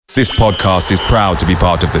This podcast is proud to be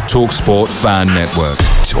part of the TalkSport Fan Network.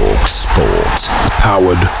 TalkSport.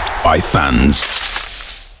 Powered by fans.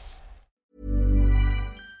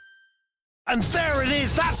 And there it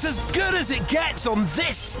is, that's as good as it gets on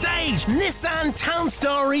this stage. Nissan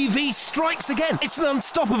Townstar EV strikes again. It's an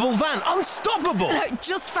unstoppable van, unstoppable.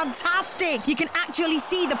 Just fantastic. You can actually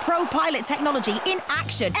see the ProPilot technology in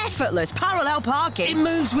action. Effortless parallel parking. It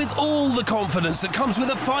moves with all the confidence that comes with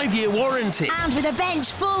a 5-year warranty. And with a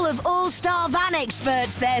bench full of all-star van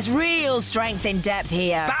experts, there's real strength in depth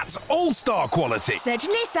here. That's all-star quality. Search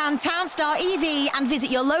Nissan Townstar EV and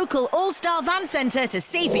visit your local all-star van centre to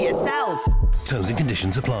see for yourself. Terms and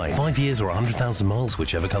conditions apply. 5 years or 100,000 miles,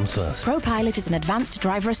 whichever comes first. ProPilot is an advanced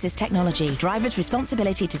driver assist technology. Driver's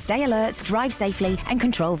responsibility to stay alert, drive safely and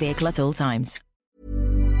control vehicle at all times.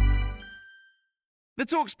 The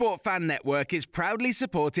TalkSport Fan Network is proudly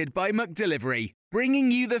supported by McDelivery, bringing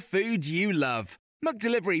you the food you love.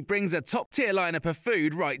 McDelivery brings a top-tier lineup of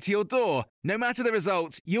food right to your door. No matter the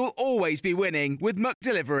result, you'll always be winning with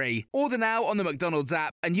McDelivery. Order now on the McDonald's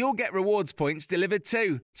app and you'll get rewards points delivered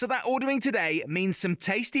too. So that ordering today means some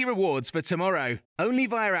tasty rewards for tomorrow. Only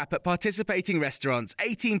via app at participating restaurants.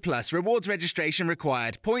 18 plus. Rewards registration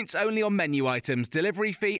required. Points only on menu items.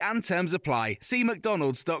 Delivery fee and terms apply. See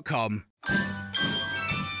mcdonalds.com.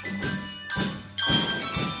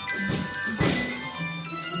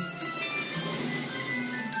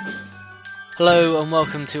 Hello and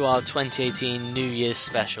welcome to our 2018 New Year's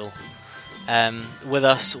special. With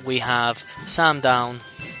us we have Sam Down.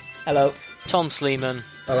 Hello. Tom Sleeman.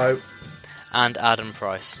 Hello. And Adam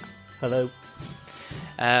Price. Hello.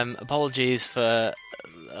 Apologies for,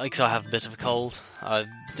 because I have a bit of a cold.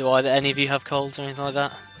 Do either any of you have colds or anything like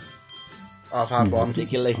that? I've had one.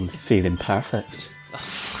 Particularly. I'm feeling perfect.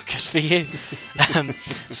 Good for you.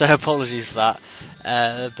 So apologies for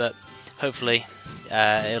that. But hopefully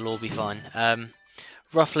it'll all be fine.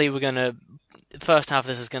 Roughly, first half of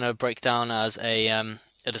this is going to break down as a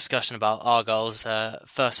discussion about Argyle's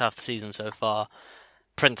first half of the season so far,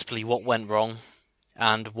 principally what went wrong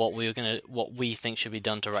and what we think should be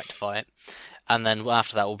done to rectify it. And then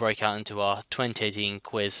after that, we'll break out into our 2018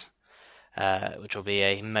 quiz, which will be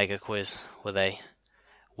a mega quiz with a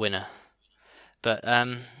winner. But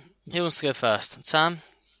who wants to go first? Sam,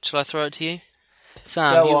 shall I throw it to you?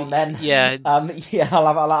 Sam, go on then. Yeah. I'll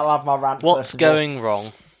have my rant. What's going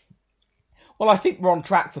wrong? Well, I think we're on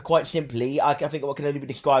track for, quite simply, I think what can only be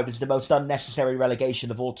described as the most unnecessary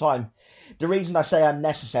relegation of all time. The reason I say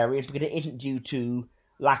unnecessary is because it isn't due to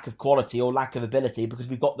lack of quality or lack of ability, because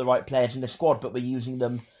we've got the right players in the squad, but we're using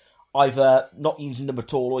them either not using them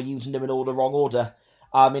at all or using them in all the wrong order.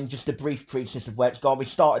 In just a brief precis of where it's gone, we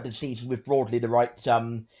started the season with broadly the right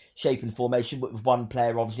shape and formation, but with one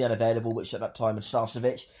player obviously unavailable, which at that time was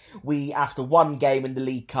Starcevic. We, after one game in the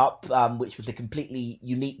League Cup, which was a completely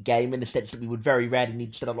unique game in the sense that we would very rarely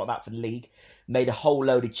need to set up like that for the league, made a whole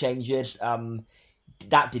load of changes.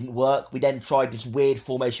 That didn't work. We then tried this weird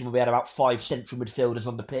formation where we had about 5 central midfielders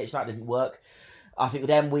on the pitch. That didn't work. I think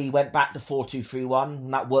then we went back to 4-2-3-1,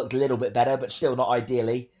 and that worked a little bit better, but still not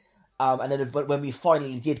ideally. And then when we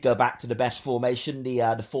finally did go back to the best formation, the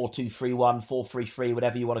 4-2-3-1, 4-3-3,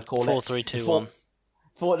 whatever you want to call it.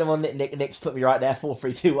 4-3-2-1. Nick's put me right there,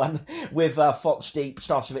 4-3-2-1, with Fox deep,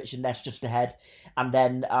 Starcevic and Ness just ahead, and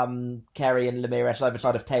then Kerry and Ramirez either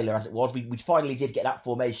side of Taylor, as it was. We finally did get that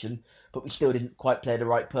formation, but we still didn't quite play the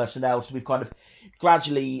right personnel, so we've kind of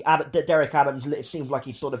gradually... Derek Adams, it seems like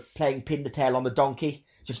he's sort of playing pin the tail on the donkey,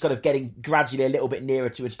 just kind of getting gradually a little bit nearer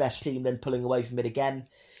to his best team, then pulling away from it again.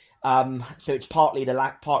 So it's partly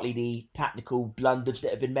the tactical blunders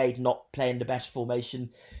that have been made, not playing the best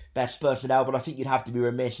formation, best personnel, but I think you'd have to be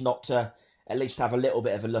remiss not to at least have a little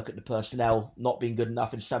bit of a look at the personnel not being good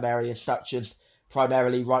enough in some areas, such as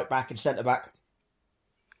primarily right back and centre back.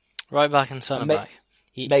 Right back and centre back.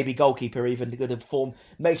 Maybe goalkeeper even, good form.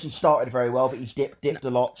 Mason started very well, but he's dipped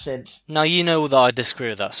a lot since. Now, you know that I disagree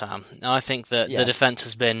with that, Sam. I think that the defence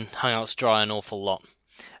has been hung out to dry an awful lot,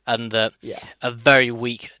 and that a very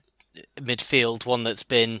weak midfield, one that's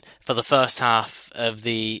been for the first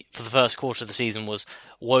quarter of the season was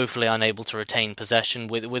woefully unable to retain possession,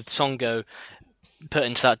 with Songo put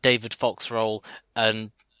into that David Fox role,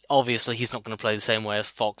 and obviously he's not going to play the same way as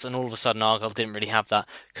Fox, and all of a sudden Argyle didn't really have that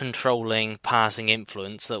controlling passing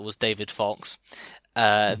influence that was David Fox.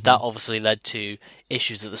 That obviously led to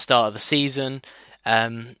issues at the start of the season,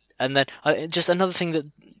 and then just another thing that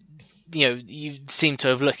you seem to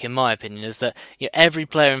overlook, in my opinion, is that every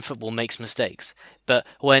player in football makes mistakes, but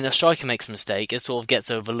when a striker makes a mistake, it sort of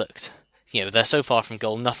gets overlooked. They're so far from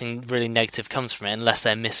goal, nothing really negative comes from it unless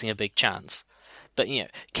they're missing a big chance. But,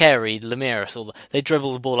 Carey, Lemire, they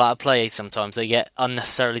dribble the ball out of play sometimes. They get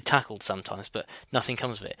unnecessarily tackled sometimes, but nothing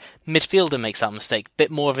comes of it. Midfielder makes that mistake,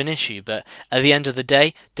 bit more of an issue, but at the end of the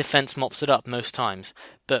day, defence mops it up most times.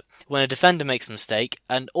 But when a defender makes a mistake,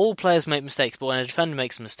 and all players make mistakes, but when a defender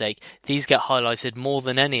makes a mistake, these get highlighted more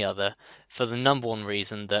than any other for the number one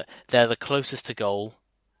reason that they're the closest to goal,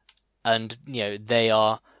 and, they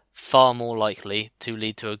are far more likely to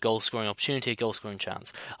lead to a goal-scoring opportunity, a goal-scoring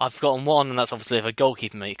chance. I've forgotten one, and that's obviously if a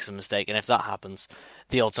goalkeeper makes a mistake, and if that happens,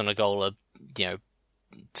 the odds on a goal are,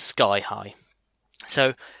 sky high.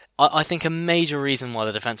 So, I think a major reason why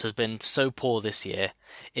the defence has been so poor this year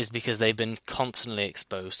is because they've been constantly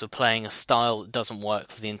exposed to playing a style that doesn't work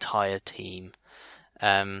for the entire team.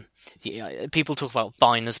 People talk about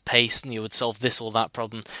Byner's pace and you would solve this or that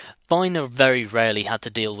problem. Byner very rarely had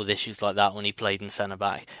to deal with issues like that when he played in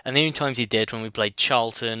centre-back. And the only times he did, when we played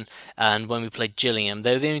Charlton and when we played Gillingham,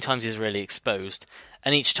 they were the only times he was really exposed.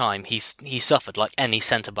 And each time he suffered like any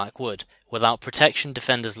centre-back would. Without protection,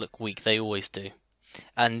 defenders look weak. They always do.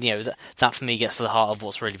 And, that for me gets to the heart of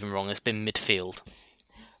what's really been wrong. It's been midfield.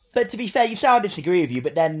 But to be fair, you say I disagree with you,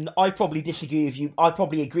 but then I probably disagree with you. I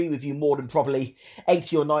probably agree with you more than probably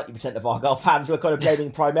 80 or 90% of Argyle fans who are kind of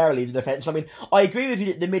blaming primarily the defence. I mean, I agree with you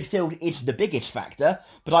that the midfield is the biggest factor,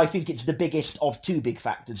 but I think it's the biggest of two big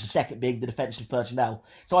factors, the second being the defensive personnel.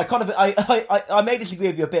 So I may disagree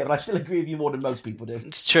with you a bit, but I still agree with you more than most people do.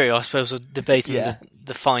 It's true. I suppose we're debating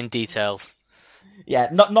the fine details. Yeah,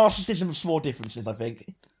 narcissism of small differences, I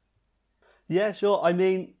think. Yeah, sure. I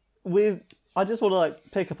mean, I just want to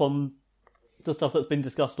pick up on the stuff that's been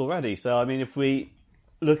discussed already. So, I mean, if we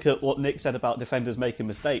look at what Nick said about defenders making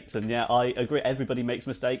mistakes, and I agree, everybody makes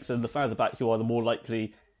mistakes, and the further back you are, the more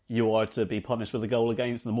likely you are to be punished with a goal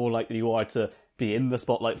against, and the more likely you are to be in the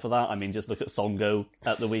spotlight for that. I mean, just look at Songo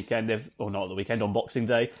at the weekend, on Boxing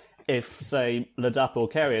Day. If, say, Ladap or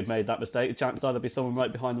Carey had made that mistake, the chance either be someone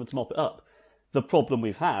right behind them to mop it up. The problem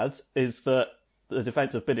we've had is that the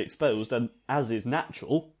defence have been exposed, and as is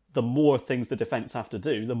natural, the more things the defence have to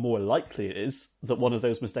do, the more likely it is that one of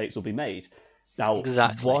those mistakes will be made. Now,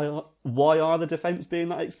 exactly. Why are the defence being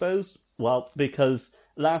that exposed? Well, because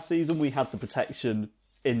last season we had the protection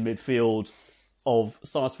in midfield of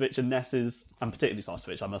Sarcevic and Ness's, and particularly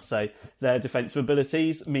Sarcevic, I must say, their defensive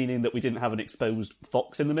abilities, meaning that we didn't have an exposed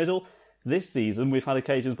Fox in the middle. This season, we've had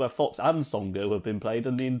occasions where Fox and Songo have been played,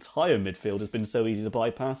 and the entire midfield has been so easy to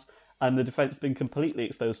bypass, and the defence has been completely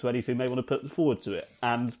exposed to anything they want to put forward to it.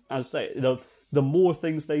 And as I say, the more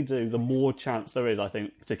things they do, the more chance there is, I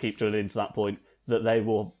think, to keep drilling into that point, that they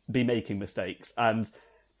will be making mistakes. And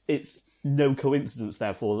it's no coincidence,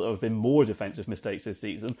 therefore, that there have been more defensive mistakes this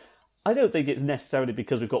season. I don't think it's necessarily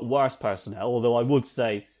because we've got worse personnel, although I would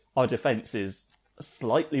say our defence is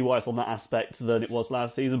slightly worse on that aspect than it was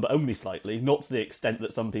last season, but only slightly, not to the extent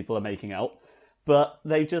that some people are making out. But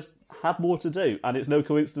they just had more to do, and it's no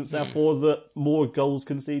coincidence, therefore, that more goals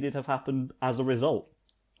conceded have happened as a result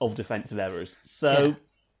of defensive errors. So,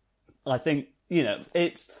 I think,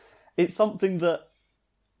 it's something that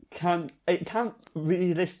can't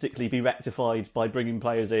realistically be rectified by bringing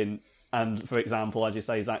players in, and, for example, as you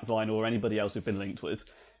say, Zach Viner or anybody else who've been linked with.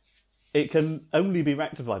 It can only be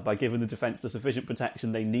rectified by giving the defence the sufficient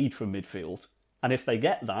protection they need from midfield. And if they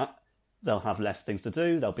get that, they'll have less things to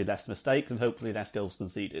do, there'll be less mistakes, and hopefully less goals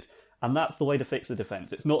conceded. And that's the way to fix the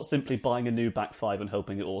defence. It's not simply buying a new back five and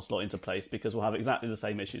hoping it all slot into place, because we'll have exactly the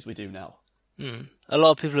same issues we do now. A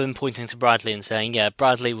lot of people have been pointing to Bradley and saying,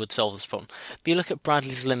 Bradley would solve this problem. But you look at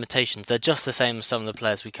Bradley's limitations, they're just the same as some of the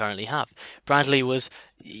players we currently have.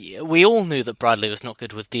 We all knew that Bradley was not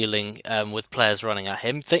good with dealing with players running at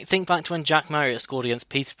him. Think back to when Jack Marriott scored against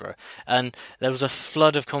Peterborough, and there was a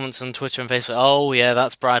flood of comments on Twitter and Facebook, oh yeah,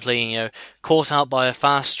 that's Bradley, caught out by a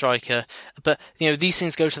fast striker. But, these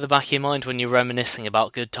things go to the back of your mind when you're reminiscing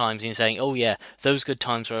about good times and you're saying, oh yeah, those good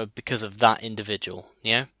times were because of that individual,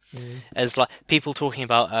 As like people talking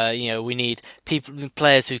about, we need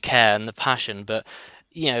players who care and the passion, but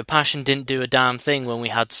passion didn't do a damn thing when we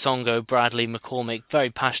had Songo, Bradley, McCormick, very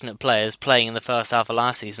passionate players playing in the first half of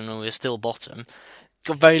last season when we were still bottom.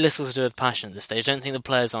 Got very little to do with passion at this stage. I don't think the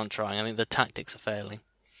players aren't trying. I think the tactics are failing.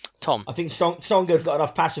 Tom, I think Songo's got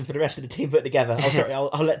enough passion for the rest of the team put together.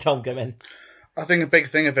 I'll let Tom come in. I think a big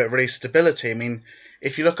thing of it really is stability. I mean,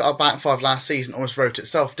 if you look at our back five last season, it almost wrote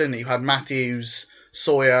itself, didn't it? You had Matthews,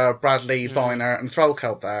 Sawyer, Bradley, Viner and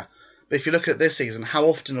Threlkeld there. But if you look at this season, how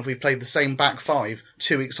often have we played the same back five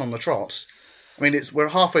 2 weeks on the trot? I mean, we're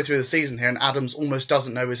halfway through the season here and Adams almost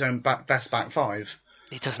doesn't know his own best back five.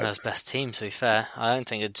 He doesn't know his best team, to be fair. I don't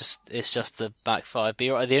think it's just the back five. But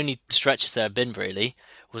you're right, the only stretches there have been, really,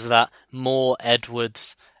 was that Moore,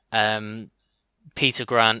 Edwards, Peter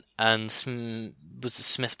Grant and was it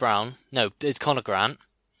Smith Brown? No, it's Connor Grant.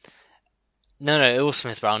 No, it was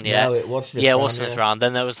Smith Brown. Yeah, no, it was Smith Brown. Brown, It was Smith Brown.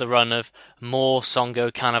 Then there was the run of Moore,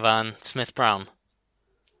 Songo, Canavan, Smith Brown.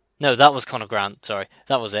 No, that was Connor Grant. Sorry,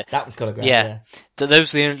 that was it. That was Connor Grant. Yeah.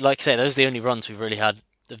 Those are the only, like I say, those are the only runs we've really had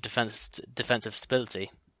of defensive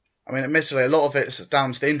stability. I mean, admittedly, a lot of it's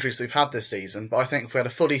down to the injuries we've had this season. But I think if we had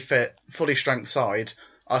a fully fit, fully strength side,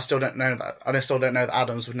 I still don't know that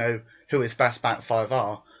Adams would know who his best back five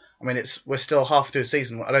are. I mean, we're still half through the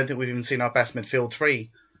season. I don't think we've even seen our best midfield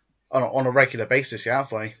three on a regular basis yet,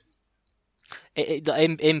 have we?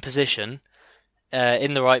 In position,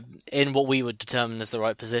 in what we would determine as the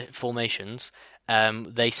right formations,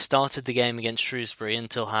 they started the game against Shrewsbury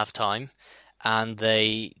until half time, and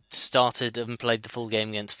they started and played the full game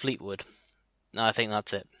against Fleetwood. I think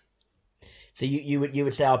that's it. So you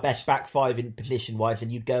would say our best back five in position wise,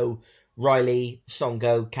 and you'd go Riley,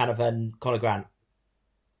 Songo, Canavan, Connor Grant,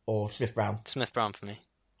 or Smith Brown. Smith Brown for me.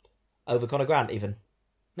 Over Connor Grant even.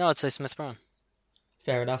 No, I'd say Smith Brown.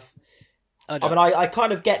 Fair enough. I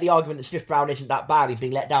kind of get the argument that Smith Brown isn't that bad. He's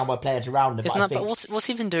being let down by players around him. Isn't that bad? What's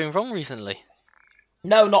he been doing wrong recently?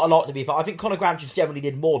 No, not a lot to be fair. I think Connor Grant just generally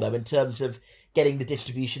did more though in terms of getting the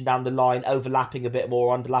distribution down the line, overlapping a bit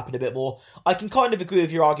more, underlapping a bit more. I can kind of agree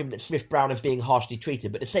with your argument that Smith Brown is being harshly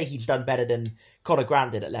treated, but to say he's done better than Connor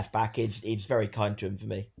Grant did at left back is very kind to him for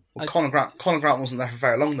me. Well, Connor Grant wasn't there for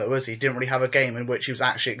very long though, was he? He didn't really have a game in which he was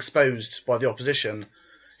actually exposed by the opposition.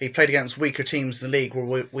 He played against weaker teams in the league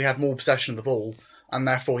where we had more possession of the ball, and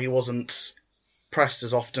therefore he wasn't pressed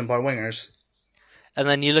as often by wingers. And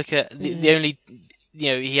then you look at the only,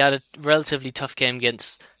 he had a relatively tough game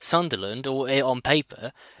against Sunderland, or on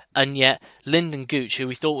paper, and yet Lyndon Gooch, who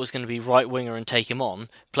we thought was going to be right winger and take him on,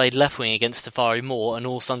 played left wing against Safari Moore, and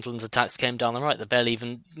all Sunderland's attacks came down the right. They barely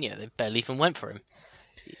even went for him.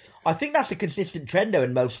 I think that's a consistent trend, though,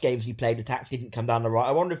 in most games he played, attacks didn't come down the right.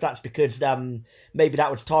 I wonder if that's because maybe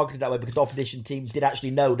that was targeted that way because opposition teams did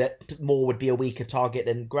actually know that Moore would be a weaker target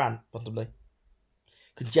than Grant, possibly.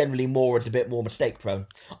 Because generally Moore is a bit more mistake-prone.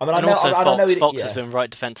 I mean, Fox has been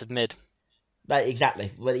right defensive mid.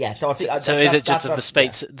 Exactly. Well, yeah. So I think. So is it just that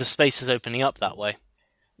the space is opening up that way?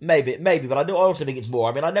 Maybe, but I also think it's Moore.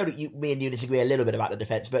 I mean, I know that me and you disagree a little bit about the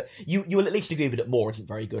defence, but you will at least agree with that Moore isn't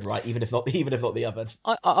very good, right? Even if not the others.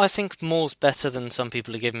 I think Moore's better than some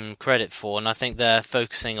people are giving him credit for, and I think they're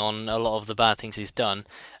focusing on a lot of the bad things he's done.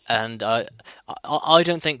 And I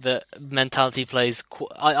don't think that mentality plays.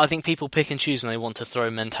 I think people pick and choose when they want to throw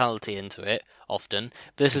mentality into it. Often,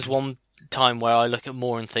 this is one time where I look at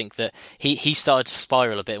Moore and think that he started to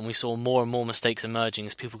spiral a bit, and we saw more and more mistakes emerging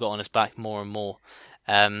as people got on his back more and more.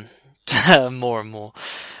 More and more.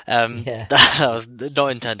 That was not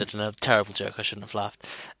intended in a terrible joke. I shouldn't have laughed.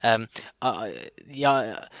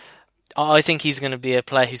 I think he's going to be a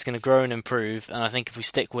player who's going to grow and improve, and I think if we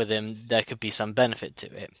stick with him, there could be some benefit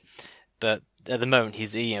to it. But at the moment,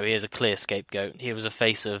 he is a clear scapegoat. He was a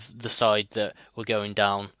face of the side that were going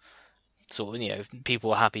down. So people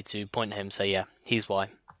were happy to point at him and say, "Yeah, he's why."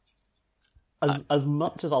 As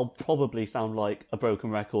much as I'll probably sound like a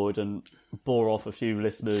broken record and bore off a few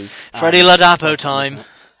listeners... Freddie Ladapo time!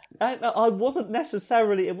 I wasn't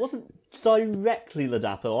necessarily... It wasn't directly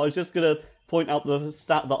Ladapo. I was just going to point out the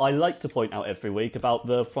stat that I like to point out every week about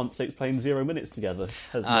the front six playing 0 minutes together.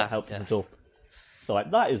 Has not helped us at all. So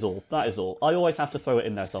that is all. I always have to throw it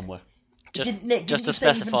in there somewhere. Just to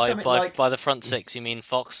specify, by the front six, you mean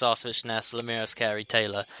Fox, Sarcevic, Ness, Lemiros, Carey,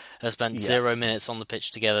 Taylor have spent 0 minutes on the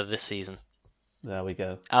pitch together this season. There we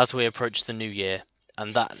go. As we approach the new year,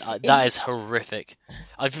 and that is horrific.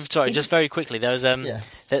 Sorry, just very quickly. There was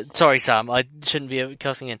sorry, Sam, I shouldn't be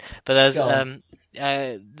cussing in, but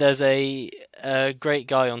there's a great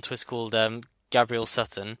guy on Twitter called Gabriel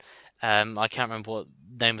Sutton. I can't remember what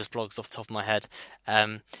name his blog's off the top of my head,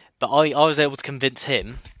 but I was able to convince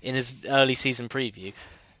him in his early season preview.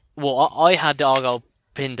 Well, I had Argyle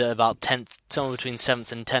pinned at about 10th, somewhere between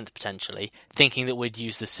 7th and 10th potentially, thinking that we'd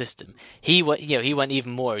use this system. He went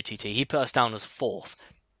even more OTT. He put us down as 4th,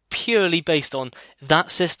 purely based on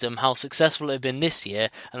that system, how successful it had been this year,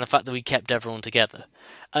 and the fact that we kept everyone together.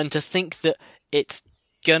 And to think that it's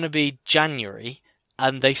going to be January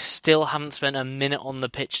and they still haven't spent a minute on the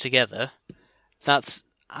pitch together, that's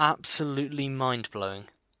absolutely mind-blowing.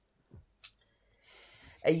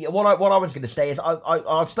 What I was going to say is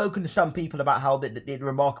I've spoken to some people about how the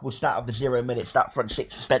remarkable stat of the 0 minutes that front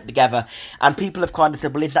six spent together, and people have kind of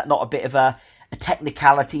said, well, is that not a bit of a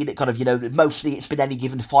technicality that kind of, mostly it's been any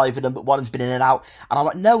given 5 of them, but one's been in and out? And I'm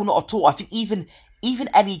like, no, not at all. I think even even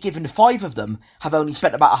any given 5 of them have only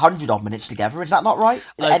spent about 100 odd minutes together. Is that not right?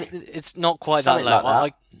 It's not quite that low.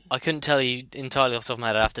 Like that. I couldn't tell you entirely off the top of my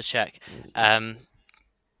head. I have to check.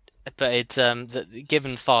 But it's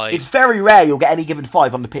given 5. It's very rare you'll get any given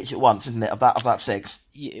 5 on the pitch at once, isn't it? Of that 6.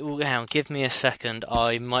 Yeah, well, hang on, give me a second.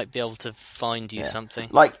 I might be able to find you something.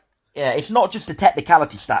 Yeah, it's not just a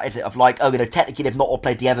technicality stat, is it? Of technically they've not all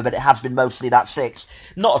played together, but it has been mostly that 6.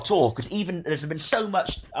 Not at all, because even there's been so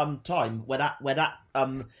much time where that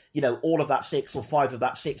all of that 6 or 5 of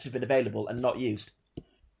that 6 have been available and not used.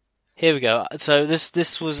 Here we go. So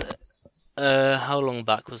this was how long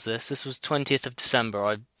back was this? This was 20th of December.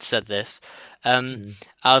 I said this. Out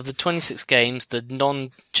of the 26 games, the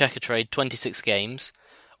non-checker trade 26 games,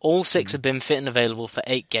 all 6 have been fit and available for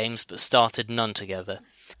 8 games, but started none together.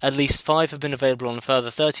 At least 5 have been available on a further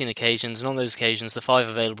 13 occasions, and on those occasions, the 5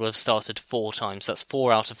 available have started 4 times. That's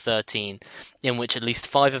 4 out of 13, in which at least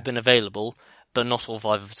 5 have been available, but not all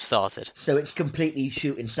 5 have started. So it's completely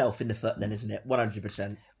shooting self in the foot, then, isn't it?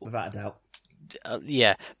 100%, without a doubt.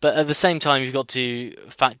 Yeah, but at the same time, you've got to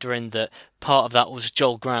factor in that part of that was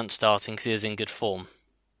Joel Grant starting because he is in good form.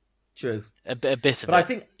 True. A bit of it. But I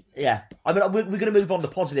think, yeah. I mean, we're going to move on to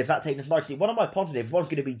positives. That takes us nicely. One of my positives was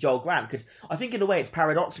going to be Joel Grant, because I think in a way it's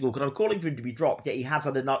paradoxical, because I'm calling for him to be dropped, yet he has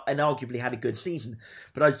inarguably had a good season.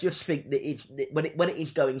 But I just think that when it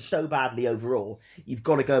is going so badly overall, you've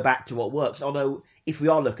got to go back to what works. Although, if we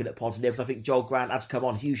are looking at positives, I think Joel Grant has come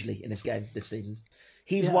on hugely in this game this season.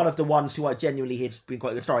 He's one of the ones who I genuinely has been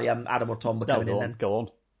quite good. Sorry, Adam or Tom were coming in then. Go on.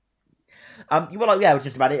 I was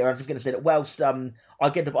just about it. I was just going to say that whilst I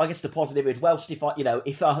guess the positive is whilst if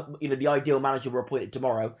the ideal manager were appointed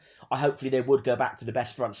tomorrow, hopefully they would go back to the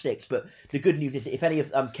best front 6. But the good news is that if any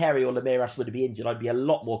of Carey or Lemiras were to be injured, I'd be a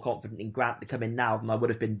lot more confident in Grant to come in now than I would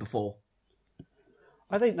have been before.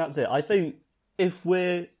 I think that's it. I think if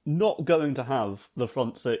we're not going to have the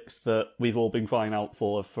front 6 that we've all been crying out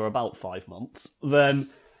for about 5 months, then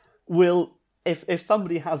if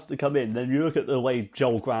somebody has to come in, then you look at the way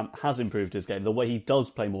Joel Grant has improved his game, the way he does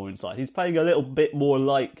play more inside. He's playing a little bit more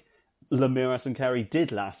like Lemiras and Carey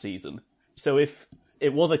did last season. So if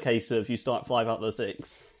it was a case of you start 5 out of the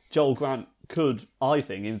 6, Joel Grant could, I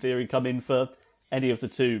think, in theory, come in for any of the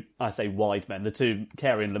 2, I say wide men, the 2,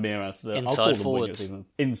 Carey and Lemiras. Inside forwards.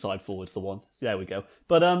 Inside forwards, the one. There we go.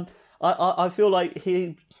 But I feel like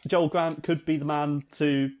Joel Grant could be the man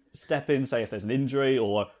to step in, say if there's an injury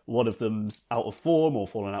or one of them's out of form or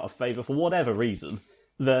fallen out of favour for whatever reason,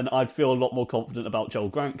 then I'd feel a lot more confident about Joel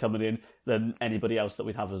Grant coming in than anybody else that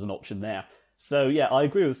we'd have as an option there. So yeah, I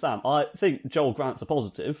agree with Sam. I think Joel Grant's a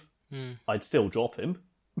positive. I'd still drop him.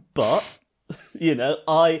 But,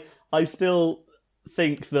 I still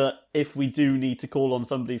think that if we do need to call on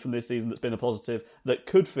somebody from this season that's been a positive that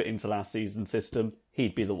could fit into last season's system,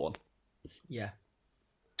 he'd be the one. Yeah.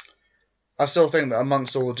 I still think that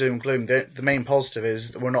amongst all the doom and gloom, the main positive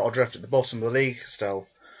is that we're not adrift at the bottom of the league still.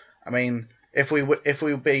 I mean, if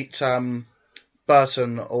we beat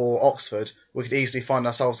Burton or Oxford, we could easily find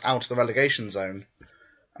ourselves out of the relegation zone.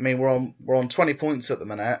 I mean, we're on 20 points at the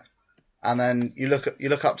minute, and then you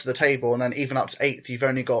look up to the table, and then even up to 8th,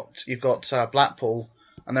 you've got Blackpool,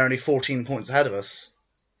 and they're only 14 points ahead of us.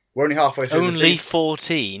 We're only halfway through. Only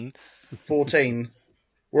 14. 14.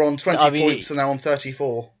 We're on 20 points, and they're on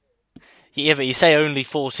 34. Yeah, but you say only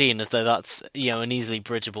 14 as though that's an easily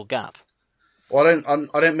bridgeable gap. Well,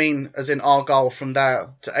 I don't mean as in Argyle from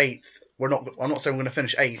there to 8th. I'm not saying we're going to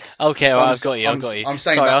finish 8th. Okay, well, I've got you. I'm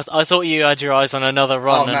saying sorry, that... I thought you had your eyes on another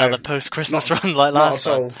run, another post-Christmas run like last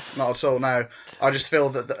time. Not at all, no. I just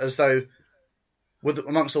feel that as though,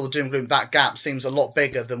 amongst all the doom and gloom, that gap seems a lot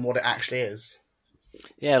bigger than what it actually is.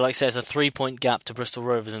 Yeah, like I said, it's a 3-point gap to Bristol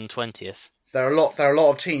Rovers in 20th. There are a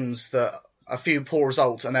lot of teams that a few poor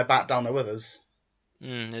results and they're back down there with us.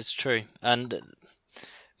 It's true, and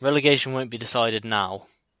relegation won't be decided now,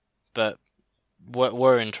 but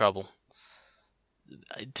we're in trouble.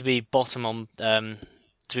 To be bottom going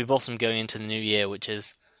into the new year, which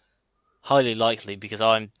is highly likely because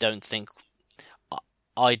I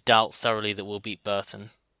doubt thoroughly that we'll beat Burton,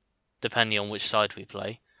 depending on which side we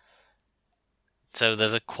play. So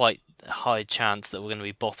there's a quite high chance that we're going to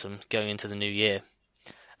be bottom going into the new year.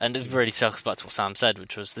 And it really circles back to what Sam said,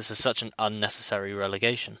 which was this is such an unnecessary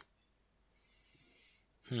relegation.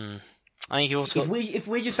 I think you've also got... If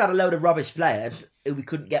we just had a load of rubbish players who we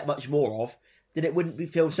couldn't get much more of, then it wouldn't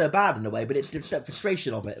feel so bad in a way, but it's just the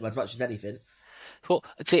frustration of it as much as anything. Well,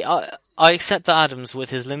 see, I accept that Adams, with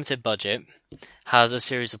his limited budget, has a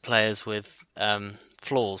series of players with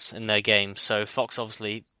flaws in their game. So Fox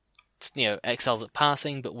obviously excels at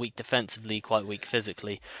passing, but weak defensively, quite weak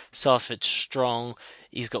physically. Sarcevic strong,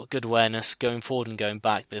 he's got good awareness going forward and going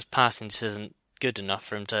back, but his passing just isn't good enough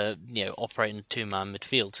for him to operate in a two-man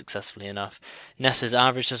midfield successfully enough. Ness's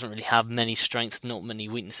average doesn't really have many strengths, not many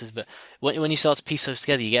weaknesses, but when you start to piece those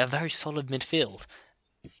together, you get a very solid midfield,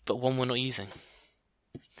 but one we're not using.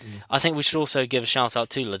 I think we should also give a shout out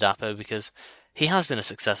to Ladapo because he has been a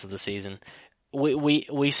success of the season.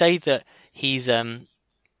 We say that he's I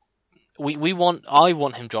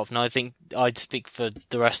want him dropped, and I think I'd speak for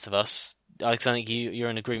the rest of us. I think you're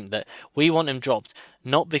in agreement that we want him dropped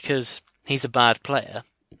not because he's a bad player,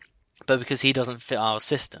 but because he doesn't fit our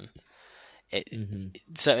system.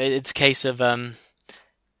 So it's a case of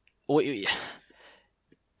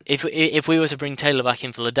if we were to bring Taylor back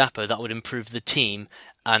in for Ladapo, that would improve the team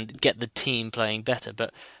and get the team playing better.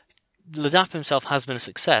 But Ladapo himself has been a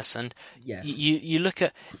success, and you look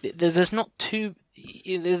at there's not too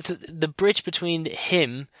the bridge between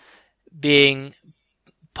him being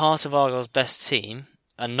part of Argyle's best team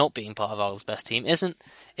and not being part of Argyle's best team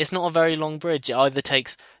it's not a very long bridge. It either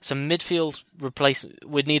takes some midfield replacement.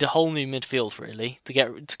 We'd need a whole new midfield really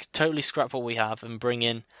to totally scrap what we have and bring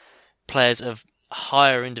in players of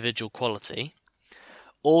higher individual quality,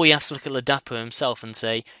 or you have to look at Ladapo himself and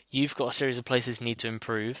say you've got a series of places you need to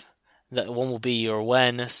improve. That one will be your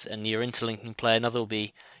awareness and your interlinking play, another will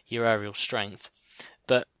be your aerial strength.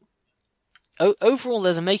 But overall,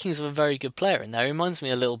 there's a makings of a very good player in there. He reminds me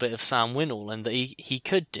a little bit of Sam Winnall, and that he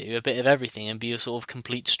could do a bit of everything and be a sort of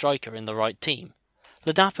complete striker in the right team.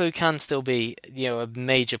 Ladapo can still be, a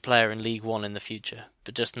major player in League One in the future,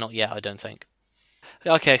 but just not yet, I don't think.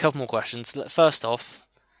 Okay, a couple more questions. First off,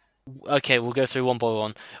 okay, we'll go through one by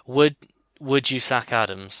one. Would you sack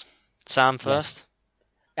Adams? Sam first. Yes.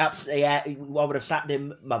 Absolutely, yeah. I would have sacked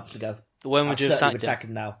him months ago. When would you have sacked him? Sack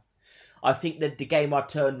him now. I think that the game I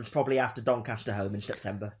turned was probably after Doncaster home in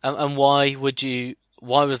September. And why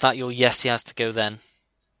was that your yes, he has to go then?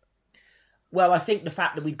 Well, I think the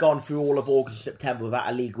fact that we'd gone through all of August and September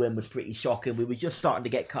without a league win was pretty shocking. We were just starting to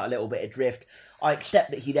get cut a little bit adrift. I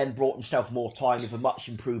accept that he then brought himself more time with a much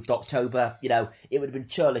improved October. It would have been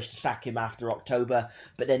churlish to sack him after October.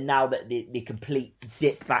 But then now that the complete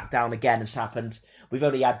dip back down again has happened, we've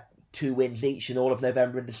only had 2 wins each in all of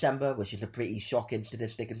November and December, which is a pretty shocking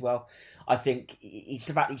statistic as well. I think it's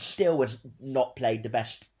the fact he still has not played the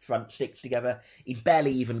best front six together. He's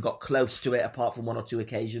barely even got close to it apart from 1 or 2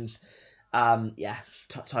 occasions. Time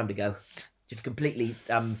to go. Just completely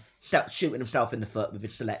shooting himself in the foot with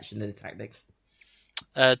his selection and his tactics.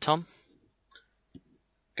 Tom?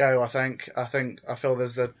 Go, I think. I feel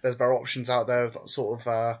there's better options out there of sort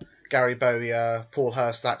of Gary Bowyer, Paul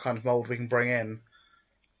Hurst, that kind of mould we can bring in.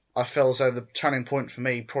 I feel as though the turning point for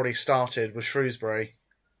me probably started with Shrewsbury,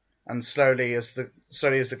 and slowly as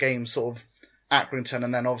the game sort of Accrington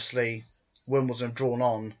and then obviously Wimbledon have drawn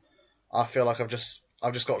on, I feel like I've just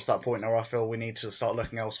got to that point now where I feel we need to start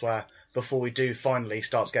looking elsewhere before we do finally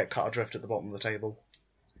start to get cut adrift at the bottom of the table.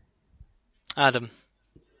 Adam?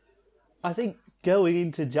 I think going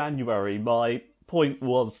into January, my point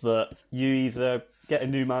was that you either get a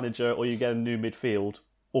new manager or you get a new midfield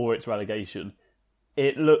or it's relegation.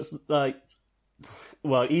 It looks like,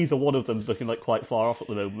 well, either one of them's looking like quite far off at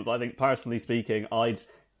the moment, but I think personally speaking, I'd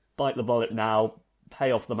bite the bullet now,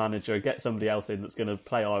 pay off the manager, get somebody else in that's going to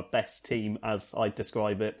play our best team as I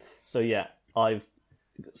describe it. So yeah, I've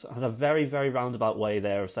had a very, very roundabout way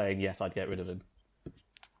there of saying yes, I'd get rid of him.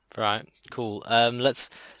 Right, cool. Let's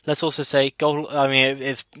also say goal. I mean,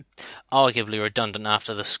 it's arguably redundant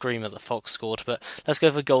after the screamer that Fox scored, but let's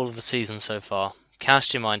go for goal of the season so far.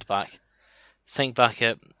 Cast your mind back. Think back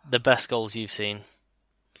at the best goals you've seen.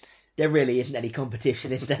 There really isn't any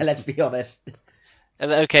competition, is there? Let's be honest.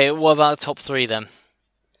 Okay, what about top 3 then?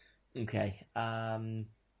 Okay. Adam,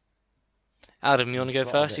 you want to go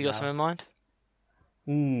first? You got something in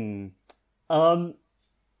mind?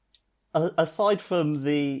 Aside from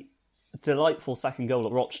the delightful second goal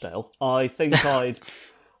at Rochdale, I think I'd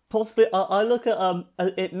possibly... I look at...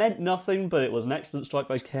 it meant nothing, but it was an excellent strike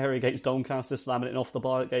by Carey against Doncaster, slamming it off the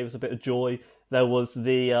bar. It gave us a bit of joy. There was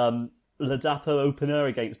the Ladapo opener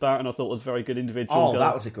against Barton, I thought was a very good individual goal.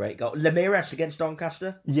 That was a great goal. Ramirez against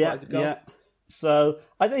Doncaster? Yeah. So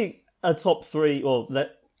I think a top 3, well,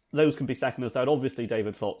 those can be second and third. Obviously,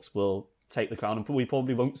 David Fox will take the crown, and we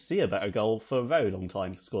probably won't see a better goal for a very long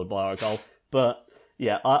time scored by our goal. But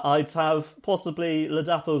yeah, I'd have possibly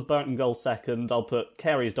Ladapo's Burton goal second. I'll put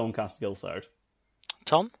Carey's Doncaster goal third.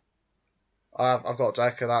 Tom? I've got to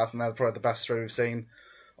echo that. I think they're probably the best 3 we've seen.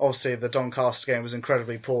 Obviously, the Doncaster game was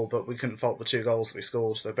incredibly poor, but we couldn't fault the 2 goals that we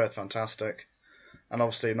scored. They're both fantastic. And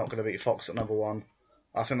obviously, not going to beat Fox at number 1.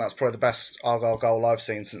 I think that's probably the best Argyle goal I've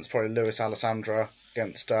seen since probably Lewis Alessandra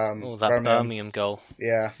against that Birmingham goal.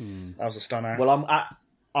 Yeah, that was a stunner. Well,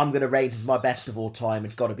 I'm going to rate as my best of all time.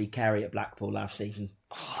 It's got to be Kerry at Blackpool last season.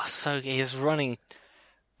 Oh, so he was running.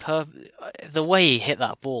 The way he hit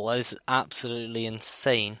that ball is absolutely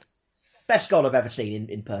insane. Best goal I've ever seen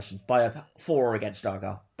in person by a 4 against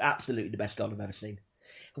Argyle. Absolutely the best goal I've ever seen.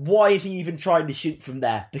 Why is he even trying to shoot from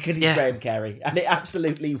there? Because he's Graham Carey, and it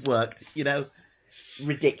absolutely worked.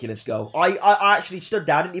 Ridiculous goal. I actually stood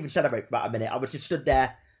there. I didn't even celebrate for about a minute. I was just stood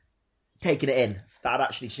there taking it in that I'd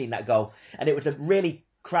actually seen that goal, and it was a really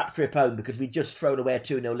crap trip home because we'd just thrown away a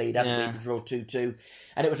 2-0 lead and we draw 2-2,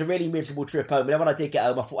 and it was a really miserable trip home. But then when I did get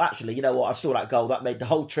home, I thought, actually, you know what? I saw that goal. That made the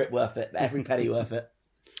whole trip worth it. Every penny worth it.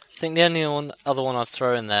 I think the only other one I'd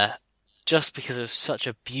throw in there, just because it was such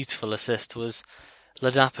a beautiful assist, was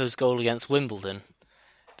Ladapo's goal against Wimbledon.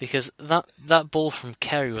 Because that ball from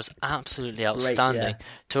Kerry was absolutely outstanding.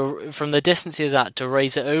 Great, From the distance he was at, to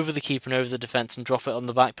raise it over the keeper and over the defence and drop it on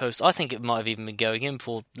the back post. I think it might have even been going in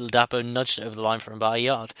before Ladapo nudged it over the line for about a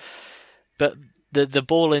yard. But the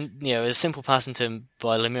ball in, a simple pass into him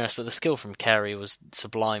by Lemiris, but the skill from Kerry was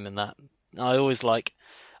sublime in that. I always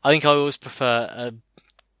prefer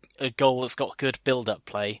a goal that's got good build-up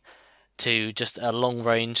play to just a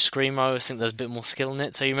long-range screamer. I always think there's a bit more skill in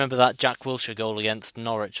it. So you remember that Jack Wilshere goal against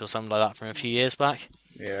Norwich or something like that from a few years back?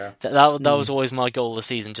 Yeah. That was always my goal of the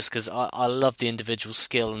season, just because I love the individual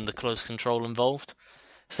skill and the close control involved.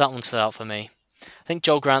 So that one stood out for me. I think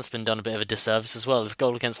Joel Grant's been done a bit of a disservice as well. His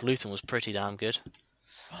goal against Luton was pretty damn good.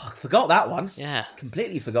 Oh, I forgot that one. Yeah.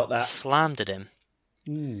 Completely forgot that. Slammed at him.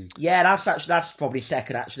 Yeah, that's probably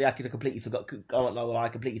second. Actually, I completely forgot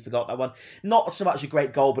that one. Not so much a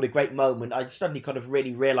great goal, but a great moment. I suddenly kind of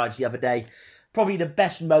really realised the other day, probably the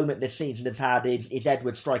best moment this season has had is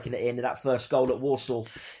Edward striking it in that first goal at Walsall.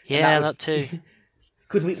 Yeah, that too.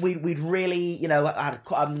 Because we'd really, had,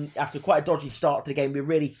 after quite a dodgy start to the game, we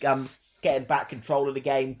really getting back control of the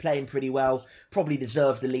game, playing pretty well, probably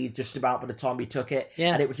deserved the lead just about by the time we took it.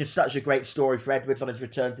 Yeah. And it was just such a great story for Edwards on his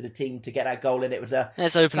return to the team to get that goal in. It was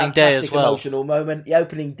it's opening day as well. Emotional moment. The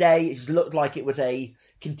opening day, it looked like it was a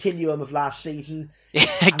continuum of last season.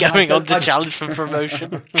 Going on to challenge for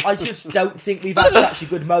promotion. I just don't think we've had such a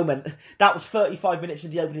good moment. That was 35 minutes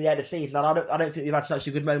in the opening day of the season, and I don't think we've had such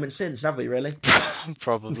a good moment since, have we, really?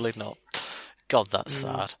 Probably not. God, that's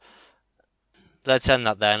sad. Let's end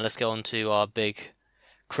that there and let's go on to our big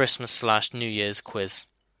Christmas/New Year's quiz.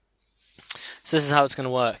 So this is how it's going to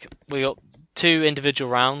work. We got 2 individual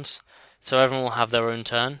rounds, so everyone will have their own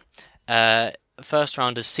turn. First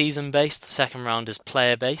round is season-based, the second round is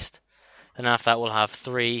player-based. Then after that we'll have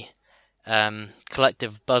 3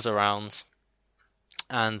 collective buzzer rounds,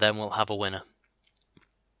 and then we'll have a winner.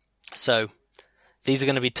 So, these are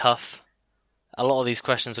going to be tough. A lot of these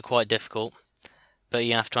questions are quite difficult, but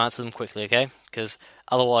you have to answer them quickly, okay? Because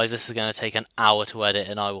otherwise this is going to take an hour to edit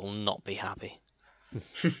and I will not be happy.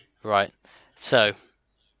 Right. So,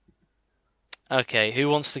 okay, who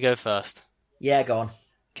wants to go first? Yeah, go on.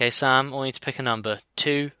 Okay, Sam, I want you to pick a number.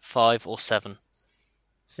 2, 5 or 7?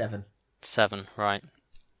 7. 7, right.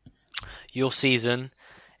 Your season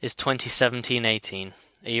is 2017-18.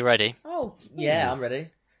 Are you ready? Oh, yeah, I'm ready.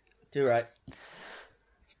 Do right.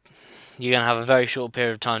 You're going to have a very short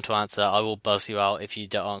period of time to answer. I will buzz you out if you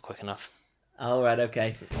aren't quick enough. All right,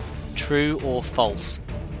 okay. True or false?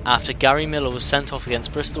 After Gary Miller was sent off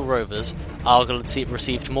against Bristol Rovers, Argyle had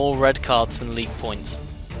received more red cards than league points.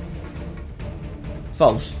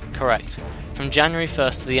 False. Correct. From January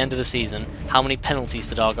 1st to the end of the season, how many penalties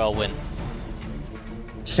did Argyle win?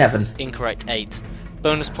 7. Incorrect. 8.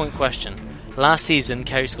 Bonus point question. Last season,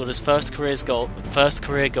 Kerry scored his first career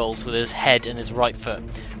goals with his head and his right foot.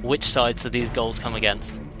 Which sides did these goals come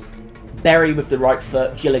against? Bury with the right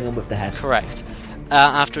foot, Gillingham with the head. Correct.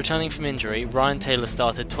 After returning from injury, Ryan Taylor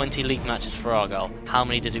started 20 league matches for Argyle. How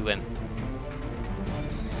many did he win?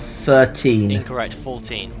 13. Incorrect.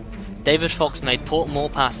 14. David Fox made more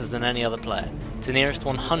passes than any other player. To nearest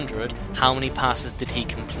 100, how many passes did he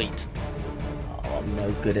complete? Oh, I'm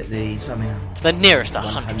no good at these. I mean, to the nearest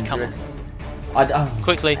 100, come on.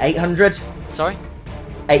 Quickly. 800? Sorry?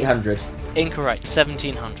 800. Incorrect.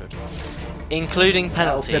 1700. Including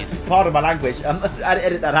penalties. Pardon my language.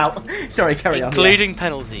 Edit that out. Sorry, carry on. Including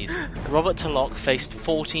penalties. Robert Tulloch faced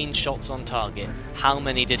 14 shots on target. How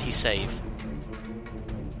many did he save?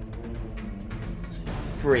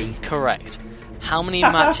 3. Correct. How many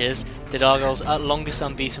matches did Argyle's longest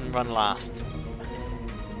unbeaten run last?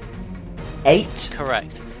 8.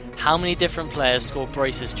 Correct. How many different players scored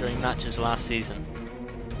braces during matches last season?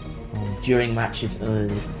 1, during matches. I'm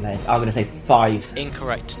going to say 5.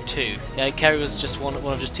 Incorrect. 2. Kerry was just one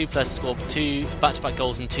of just 2 players to score 2 back-to-back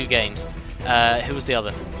goals in 2 games. Who was the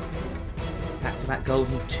other? Back-to-back goals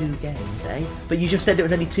in 2 games, eh? But you just said there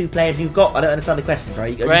was only 2 players you've got. I don't understand the question,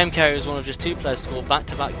 right? Graham Kerry was one of just 2 players to score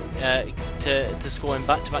back-to-back to score in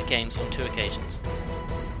back-to-back games on 2 occasions.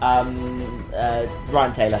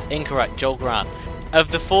 Ryan Taylor. Incorrect. Joel Grant. Of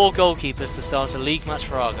the 4 goalkeepers to start a league match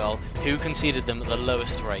for Argyle, who conceded them at the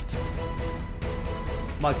lowest rate?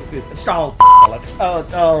 Michael Cooper. Oh.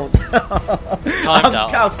 Timed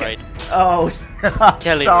out, I'm afraid.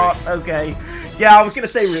 Kelly Bruce. Okay. Yeah, I was going to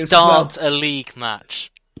say Bruce. Start a league match.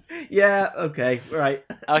 Yeah, okay, right.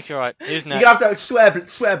 Okay, right. Who's next? You're going to have to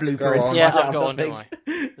swear blooper in. Yeah, I've got one, don't I?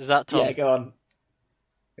 Is that Tom? Yeah, go on.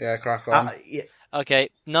 Yeah, crack on. Yeah. Okay,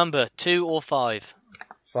 number 2 or 5?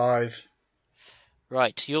 5.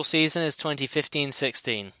 Right, your season is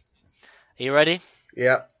 2015-16. Are you ready?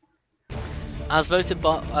 Yeah. As voted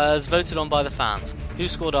on by the fans, who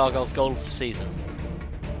scored Argyle's goal of the season?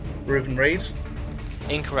 Reuben Reid.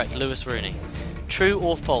 Incorrect, Lewis Rooney. True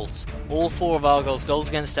or false? All 4 of Argyle's goals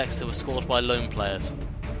against Exeter were scored by lone players.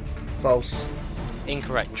 False.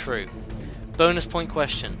 Incorrect, true. Bonus point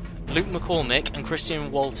question. Luke McCormick and Christian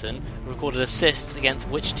Walton recorded assists against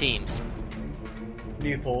which teams?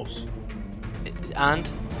 Newport. And?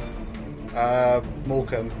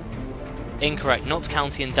 Morecambe. Incorrect, Notts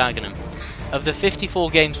County and Dagenham. Of the 54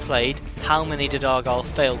 games played, how many did Argyle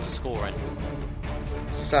fail to score in?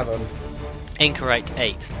 7. Incorrect,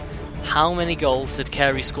 8. How many goals did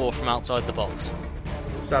Carey score from outside the box?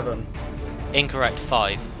 7. Incorrect,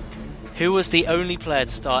 5. Who was the only player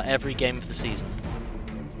to start every game of the season?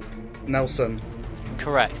 Nelson.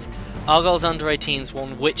 Correct. Argyle's under-18s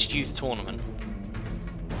won which youth tournament?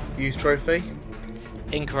 Youth Trophy.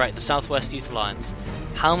 Incorrect, the South West Youth Alliance.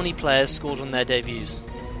 How many players scored on their debuts?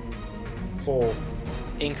 4.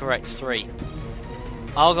 Incorrect, 3.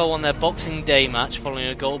 Argyle won their Boxing Day match following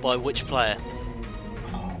a goal by which player?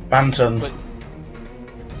 Banton.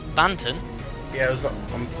 Banton? Yeah, it was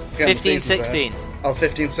 15-16. Oh,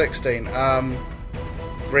 15-16.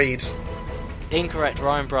 Reid. Incorrect,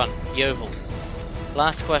 Ryan Brunt, Yeovil.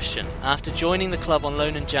 Last question. After joining the club on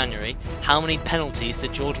loan in January, how many penalties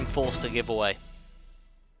did Jordan Forster give away?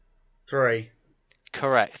 3.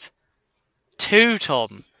 Correct. 2,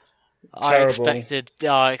 Tom. Terrible.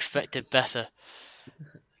 I expected better.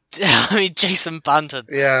 I mean, Jason Banton.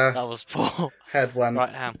 Yeah. That was poor. Head went.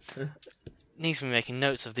 Right, needs to be making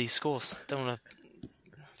notes of these scores. Don't want to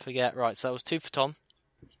forget. Right, so that was 2 for Tom.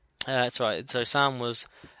 That's right. So Sam was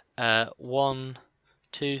 1,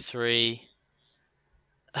 2, 3,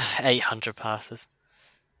 800 passes.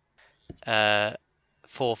 4,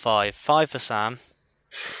 5. 5 for Sam.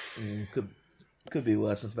 Could be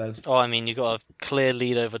worse, I suppose. Oh, I mean, you got a clear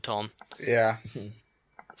lead over Tom. Yeah.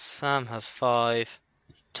 Sam has 5.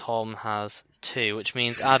 Tom has 2, which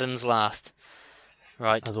means Adam's last.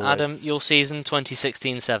 Right, Adam, your season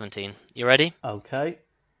 2016-17. You ready? Okay.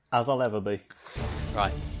 As I'll ever be.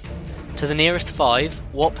 Right. To the nearest 5,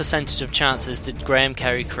 what percentage of chances did Graham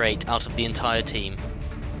Carey create out of the entire team?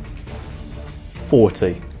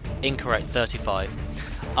 40. Incorrect, 35.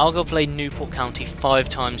 Argyle played Newport County 5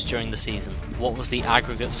 times during the season. What was the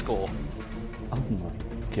aggregate score? Oh my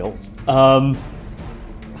god.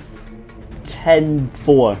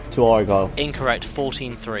 10-4 to Argyle. Incorrect,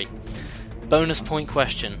 14-3. Bonus point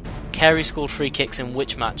question. Carey scored free kicks in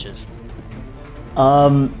which matches?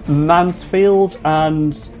 Mansfield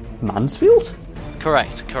and... Mansfield?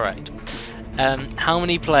 Correct. How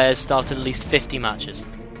many players started at least 50 matches?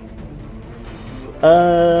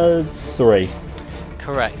 3.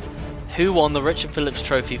 Correct. Who won the Richard Phillips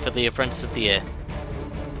Trophy for the Apprentice of the Year?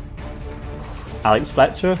 Alex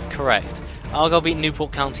Fletcher? Correct. Argyle beat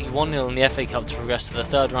Newport County 1-0 in the FA Cup to progress to the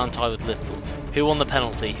third round tie with Liverpool. Who won the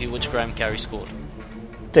penalty, which Graham Carey scored?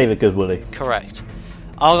 David Goodwillie. Correct.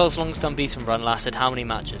 Argyle's longest unbeaten run lasted how many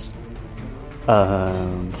matches?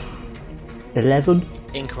 11?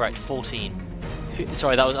 Incorrect, 14.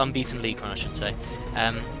 Sorry, that was unbeaten league run, I should say.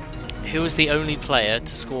 Who was the only player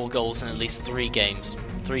to score goals in at least 3 games?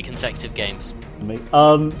 3 consecutive games? Me.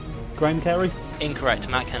 Graham Carey? Incorrect,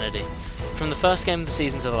 Matt Kennedy. From the first game of the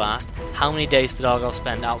season to the last, how many days did Argyle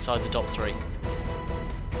spend outside the top 3?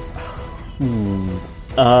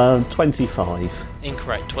 25.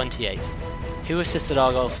 Incorrect, 28. Who assisted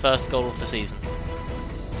Argyle's first goal of the season?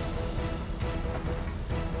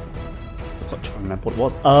 I've got to remember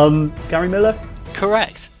what it was. Gary Miller?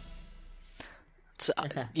 Correct. So,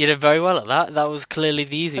 you did very well at that. That was clearly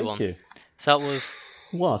the easy one. Thank you. So that was...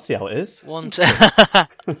 Well, I'll see how it is. 1, 2...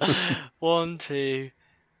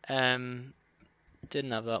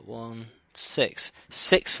 Didn't have that one. 6.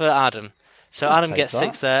 6 for Adam. So Adam gets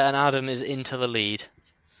 6 there, and Adam is into the lead.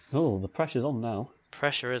 Oh, the pressure's on now.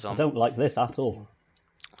 Pressure is on. I don't like this at all.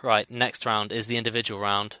 Right, next round is the individual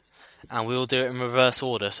round, and we will do it in reverse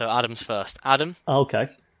order, so Adam's first. Adam? Okay.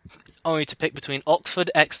 I want you to pick between Oxford,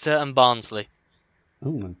 Exeter and Barnsley.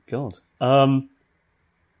 Oh my god.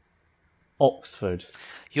 Oxford.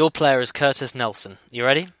 Your player is Curtis Nelson. You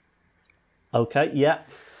ready? Okay, yeah.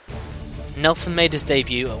 Nelson made his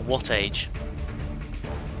debut at what age?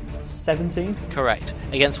 17. Correct.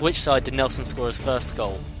 Against which side did Nelson score his first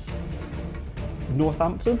goal?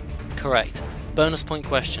 Northampton. Correct. Bonus point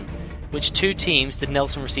question. Which 2 teams did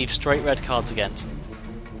Nelson receive straight red cards against?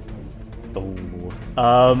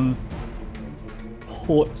 Oh.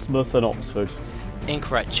 Portsmouth and Oxford.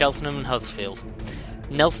 Incorrect. Cheltenham and Huddersfield.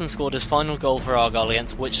 Nelson scored his final goal for Argyle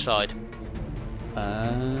against which side?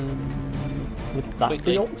 Would that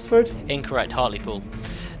Quickly. be Oxford? Incorrect. Hartlepool.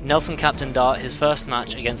 Nelson captained his first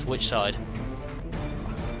match against which side?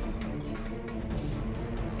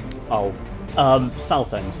 Oh.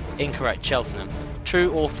 Southend. Incorrect. Cheltenham.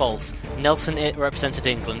 True or false? Nelson represented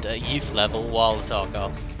England at youth level while at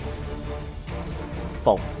Argyle.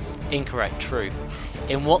 False. Incorrect. True.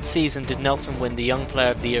 In what season did Nelson win the Young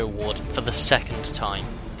Player of the Year award for the second time?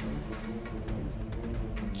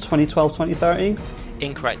 2012-2013?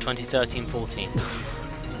 Incorrect.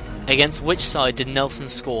 2013-14. Against which side did Nelson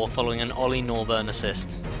score following an Ollie Norburn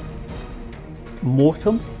assist?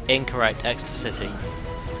 Morecambe? Incorrect. Exeter City.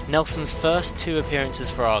 Nelson's first 2 appearances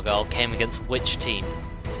for Argyle came against which team?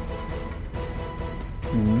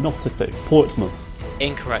 Not a clue. Portsmouth.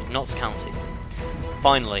 Incorrect. Notts County.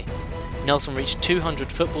 Finally, Nelson reached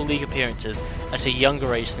 200 Football League appearances at a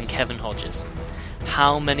younger age than Kevin Hodges. By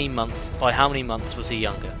how many months was he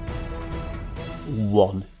younger?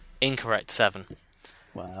 1. Incorrect. 7.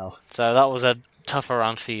 Wow. So that was a tougher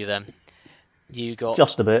round for you then. You got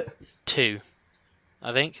Just a bit. 2,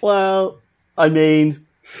 I think. Well, I mean,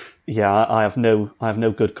 yeah, I have no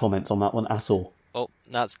good comments on that one at all. Oh,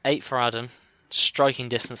 that's 8 for Adam. Striking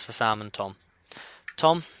distance for Sam and Tom.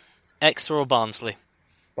 Tom, Exeter or Barnsley?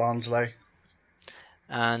 Barnsley.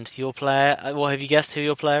 And your player, have you guessed who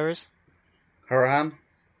your player is? Hurahan.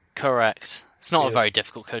 Correct. It's not a very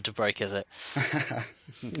difficult code to break, is it?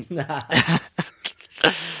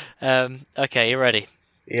 Okay, you ready?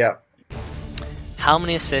 Yeah. How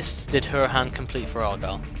many assists did Hurahan complete for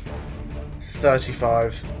Argyle?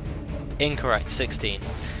 35. Incorrect, 16.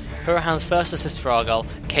 Hurahan's first assist for Argyle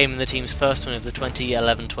came in the team's first win of the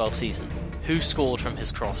 2011-12 season. Who scored from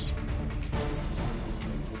his cross?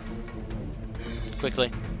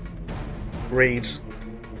 Quickly. Reed.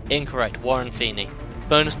 Incorrect, Warren Feeney.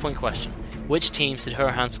 Bonus point question. Which teams did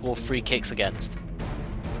Hurahan score free kicks against?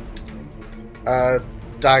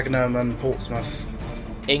 Dagenham and Portsmouth.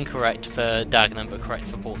 Incorrect for Dagenham, but correct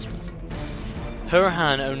for Portsmouth.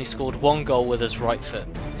 Hurahan only scored 1 goal with his right foot.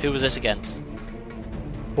 Who was it against?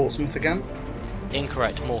 Portsmouth again.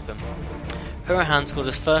 Incorrect, Morecambe. Hurahan scored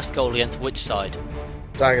his first goal against which side?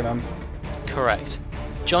 Dagenham. Correct.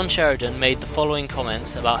 John Sheridan made the following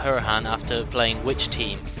comments about Hurahan after playing which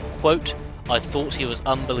team? Quote, I thought he was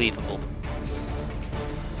unbelievable.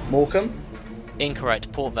 Morecambe.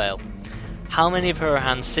 Incorrect, Port Vale. How many of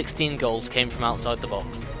Hurahan's 16 goals came from outside the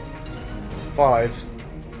box? 5.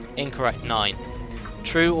 Incorrect, 9.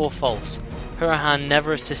 True or false? Hurahan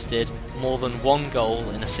never assisted more than 1 goal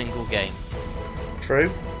in a single game.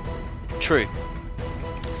 True. True.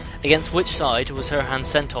 Against which side was Hurahan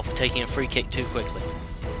sent off for taking a free kick too quickly?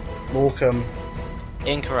 Morecambe.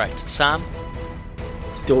 Incorrect. Sam?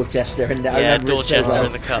 Dorchester in the Yeah, Dorchester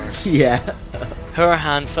in the cup. Yeah.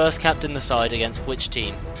 Hurahan first captained the side against which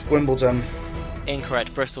team? Wimbledon.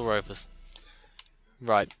 Incorrect. Bristol Rovers.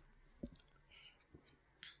 Right.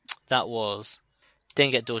 That was...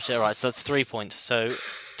 Didn't get Dorchester right, so that's 3 points. So,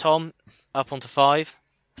 Tom, up onto 5.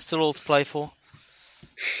 Still all to play for.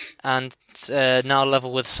 And now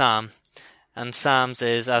level with Sam. And Sam's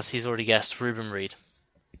is, as he's already guessed, Ruben Reid.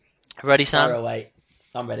 Ready, Sam? Fire away.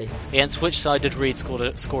 I'm ready. Against which side did Reid score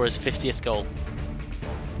his 50th goal?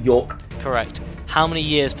 York. Correct. How many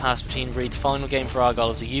years passed between Reid's final game for Argyle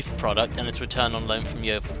as a youth product and its return on loan from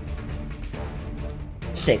Yeovil?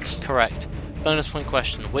 6. Correct. Bonus point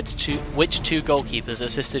question. Which two goalkeepers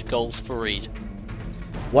assisted goals for Reid?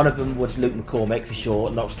 One of them was Luke McCormick for sure,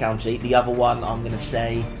 Notts County. The other one, I'm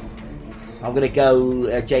going to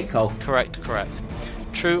go Jake Cole. Correct.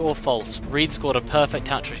 True or false? Reid scored a perfect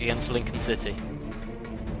hat-trick against Lincoln City.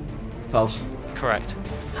 False. Correct.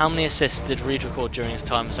 How many assists did Reid record during his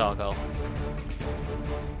time at Argyle?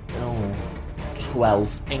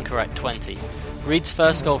 12. Incorrect, 20. Reed's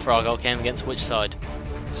first goal for Argyle came against which side?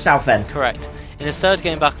 Southend. Correct. In his third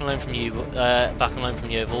game back on loan from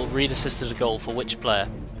Yeovil, Reed assisted a goal for which player?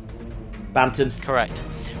 Banton. Correct.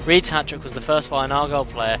 Reed's hat-trick was the first by an Argyle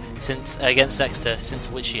player against Exeter since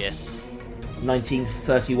which year?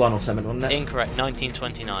 1931 or something, wasn't it? Incorrect.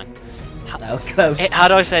 1929. That was close.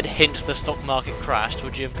 Had I said hint the stock market crashed,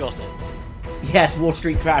 would you have got it? Yes, Wall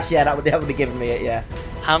Street crash. Yeah, that would have given me it. Yeah.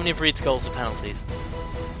 How many of Reed's goals were penalties?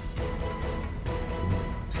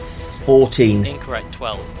 14. Incorrect.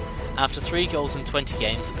 12. After 3 goals in 20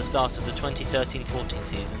 games at the start of the 2013-14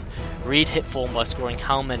 season, Reed hit form by scoring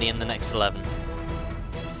how many in the next 11?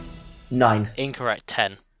 9. Incorrect.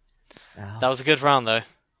 10. Oh. That was a good round, though.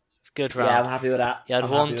 It's a good round. Yeah, I'm happy with that. You had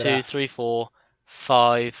 1, 2, 3, 4,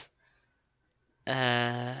 5,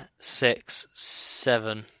 6,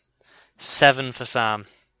 7. 7 for Sam.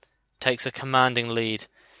 Takes a commanding lead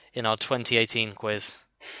in our 2018 quiz.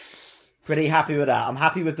 Pretty happy with that. I'm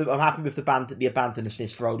happy with the Banton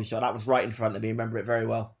assist for Odie shot. That was right in front of me. Remember it very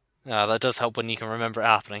well. That does help when you can remember it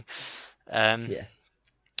happening. Yeah.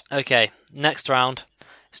 Okay, next round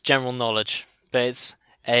is general knowledge, but it's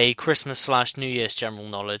a Christmas/New Year's general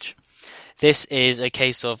knowledge. This is a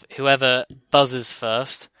case of whoever buzzes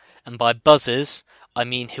first, and by buzzes I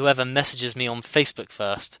mean whoever messages me on Facebook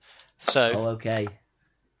first. So, okay.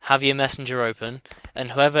 Have your messenger open,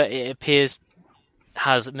 and whoever it appears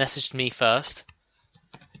has messaged me first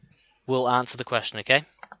will answer the question, okay?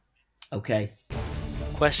 Okay.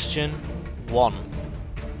 Question 1.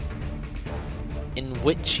 In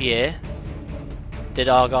which year did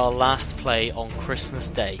Argyle last play on Christmas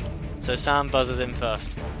Day? So Sam buzzes in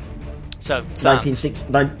first. So, Sam.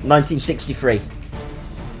 1963.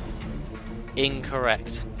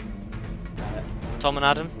 Incorrect. Tom and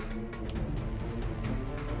Adam?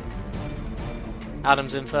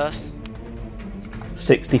 Adam's in first.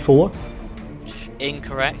 64.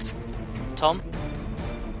 Incorrect. Tom?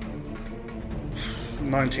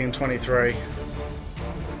 1923.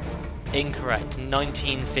 Incorrect.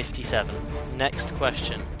 1957. Next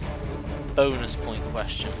question. Bonus point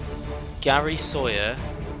question. Gary Sawyer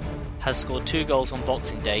has scored 2 goals on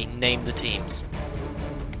Boxing Day. Name the teams.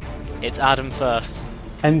 It's Adam first.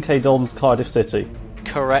 MK Dons, Cardiff City.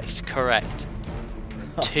 Correct.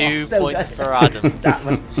 2 points for Adam. That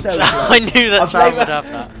was so I knew that Sam would have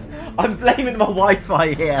that. I'm blaming my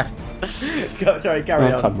Wi-Fi here. Sorry,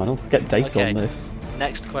 carry on. I'll get data on this.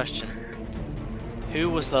 Next question. Who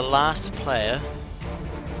was the last player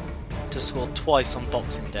to score twice on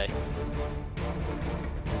Boxing Day?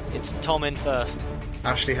 It's Tom in first.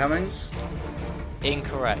 Ashley Hemmings.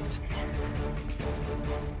 Incorrect.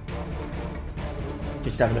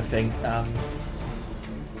 Just having a think. A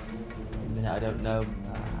minute, I don't know.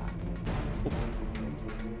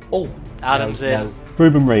 Adam's in. No.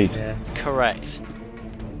 Ruben Reid. Yeah. Correct.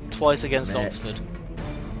 Twice against Oxford.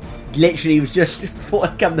 Literally, it was just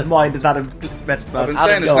what come to mind as Adam. I've been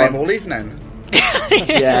saying his name all evening.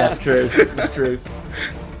 Yeah, true. It's true.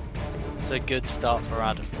 It's a good start for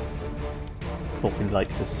Adam. What we'd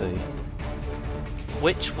like to see.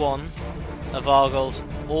 Which one of Argyle's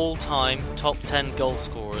all-time top 10 goal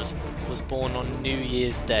scorers was born on New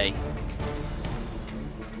Year's Day?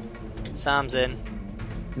 Sam's in.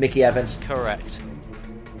 Mickey Evans. Correct.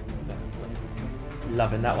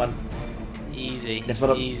 Loving that one. Easy. That's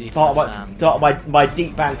what Easy part for of Sam. my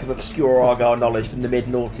deep bank of obscure Argyle knowledge from the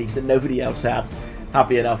mid-noughties that nobody else had.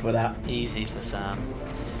 Happy enough with that. Easy for Sam.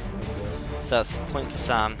 So that's a point for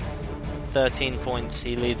Sam. 13 points.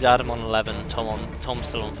 He leads Adam on 11. Tom's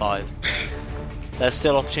still on 5. There's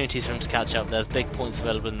still opportunities for him to catch up. There's big points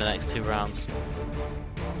available in the next 2 rounds.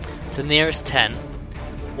 To the nearest 10,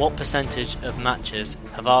 what percentage of matches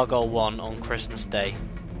have Argyle won on Christmas Day?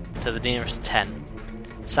 To the nearest 10.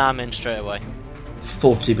 Sam in straight away.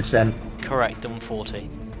 40%. Correct, on 40.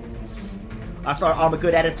 I'm a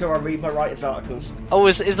good editor. I read my writers' articles. Oh,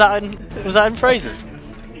 was that in phrases?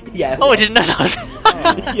 Yeah. Oh, I didn't know that was.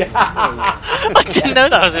 Yeah. I didn't know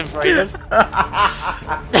that was in phrases.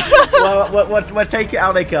 well, we'll take it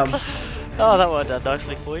how they come. Oh, that worked out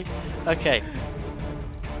nicely for you. Okay.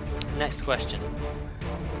 Next question.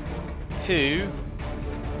 Who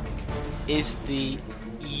is the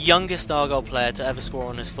youngest Argyle player to ever score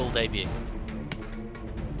on his full debut?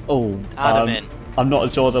 Oh, Adam in. I'm not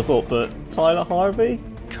as sure as I thought, but Tyler Harvey?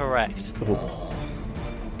 Correct. Oh.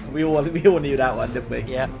 We all knew that one, didn't we?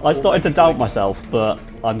 Yeah. I started to doubt myself, but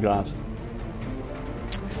I'm glad.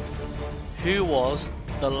 Who was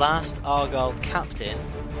the last Argyle captain?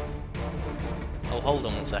 Oh, hold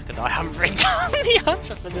on 1 second. I haven't written down the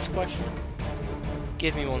answer for this question.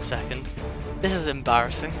 Give me 1 second. This is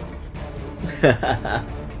embarrassing.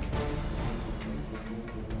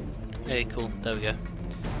 Okay, cool. There we go.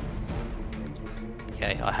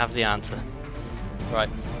 Okay, I have the answer. Right.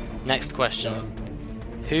 Next question.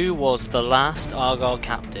 Who was the last Argyle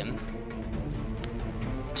captain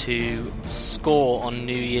to score on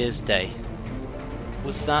New Year's Day?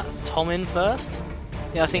 Was that Tom in first?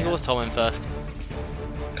 Yeah, I think it was Tom in first.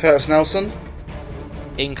 Curtis Nelson.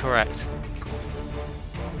 Incorrect.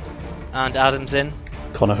 And Adam's in?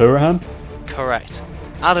 Conor Hurahan. Correct.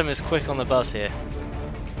 Adam is quick on the buzz here.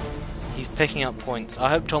 He's picking up points. I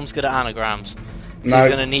hope Tom's good at anagrams. So he's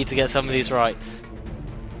going to need to get some of these right.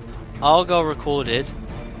 Argyle recorded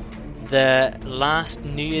their last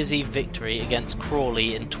New Year's Eve victory against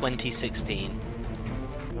Crawley in 2016.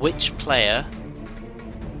 Which player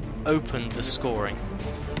opened the scoring?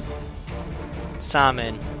 Sam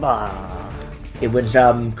in. It was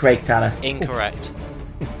Craig Tanner. Incorrect.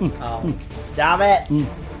 Oh, damn it!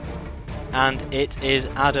 And it is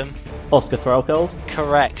Adam. Oscar Threlkeld.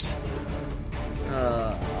 Correct.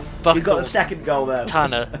 You got the second goal though.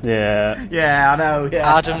 Tanner. Yeah. Yeah, I know.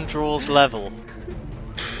 Yeah. Adam draws level.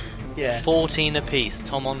 Yeah. 14 apiece.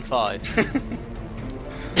 Tom on 5.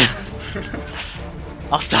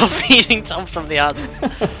 I'll start feeding Tom some of the answers.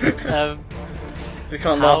 You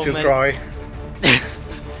can't laugh, you'll cry.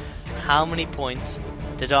 How many points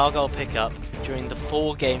did Argyle pick up during the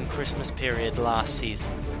 4-game Christmas period last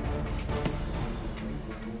season?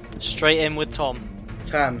 Straight in with Tom.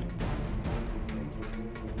 10.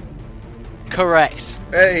 Correct.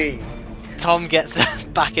 Hey! Tom gets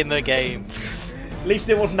back in the game. At least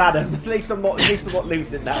it wasn't Adam. At least I'm not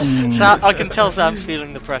losing now. I can tell Sam's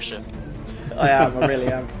feeling the pressure. I am. I really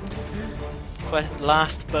am.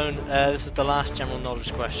 This is the last general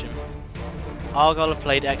knowledge question. Argyle have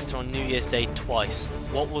played Exeter on New Year's Day twice.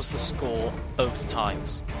 What was the score both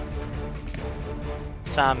times?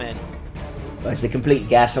 Sam in. Well, it's a complete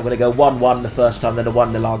guess. I'm going to go 1-1 the first time, then a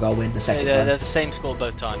 1-0 Argyle win the second time. They're the same score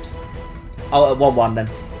both times. Oh, 1-1 then.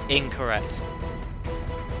 Incorrect.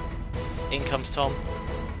 In comes Tom.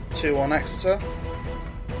 2-1 Exeter.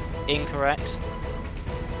 Incorrect.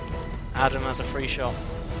 Adam has a free shot.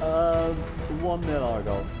 1-0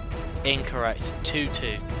 Argyle. Incorrect.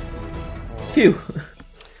 2-2. Phew.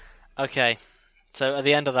 Okay, so at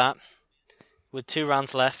the end of that, with 2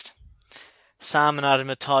 rounds left, Sam and Adam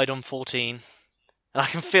are tied on 14. And I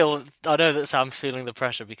know that Sam's feeling the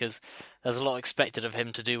pressure because there's a lot expected of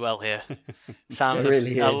him to do well here. Sam's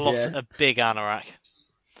a big anorak.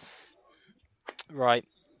 Right,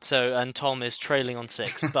 so, and Tom is trailing on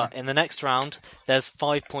 6. But in the next round, there's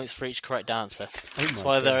 5 points for each correct answer. So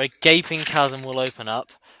either a gaping chasm will open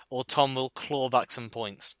up, or Tom will claw back some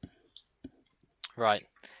points. Right.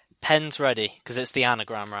 Pen's ready, because it's the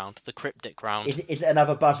anagram round, the cryptic round. Is it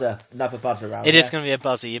another buzzer? Another buzzer round? It is going to be a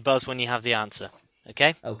buzzer. You buzz when you have the answer.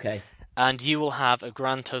 Okay? Okay. And you will have a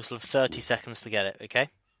grand total of 30 seconds to get it, okay?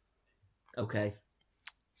 Okay.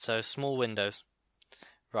 So, small windows.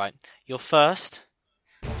 Right. Your first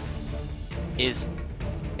is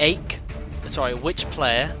which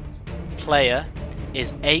player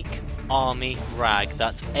is Ake Army Rag?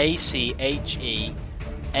 That's ACHE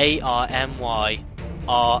ARMYRAG.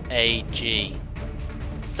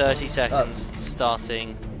 30 seconds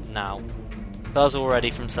starting now. Buzz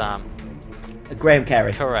already from Sam. Graham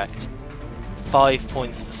Carey. Correct. 5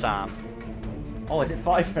 points for Sam. Oh, is it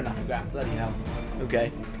 5 for an anagram? Bloody hell. Okay.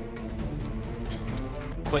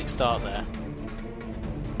 Quick start there.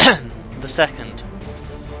 The second.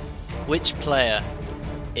 Which player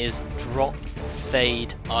is Drop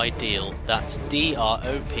Fade Ideal? That's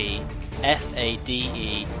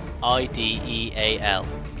DROPFADEIDEAL.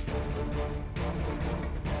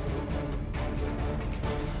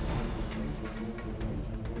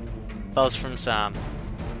 Buzz from Sam.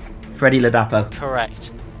 Freddie Ladapo.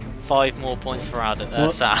 Correct. 5 more points for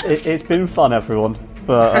Sam. It's been fun, everyone.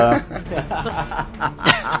 But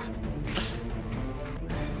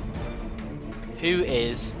who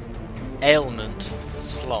is Ailment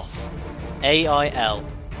Sloth? AILMENTSLOTH.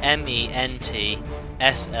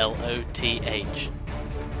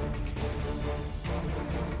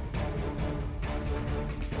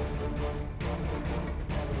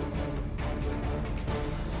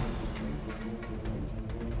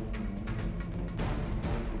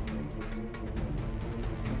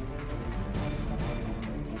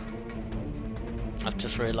 I've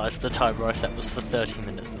just realised the timer I set was for 30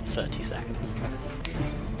 minutes and 30 seconds.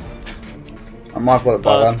 I might have got it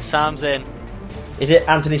by Buzz, then. Sam's in. Is it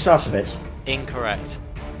Anthony Starcevich? Incorrect.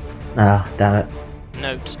 Ah, damn it.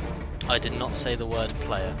 Note, I did not say the word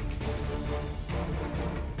player.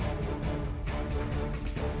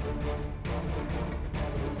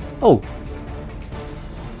 Oh,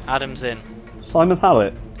 Adam's in. Simon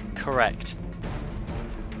Hallett. Correct.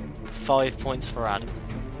 5 points for Adam.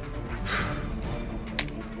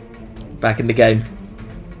 Back in the game.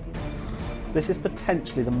 This is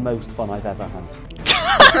potentially the most fun I've ever had.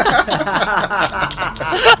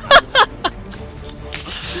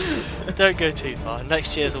 Don't go too far.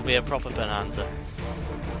 Next year's will be a proper bonanza.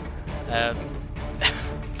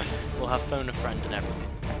 We'll have phone a friend and everything.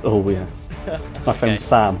 Oh yes. My friend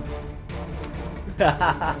Sam.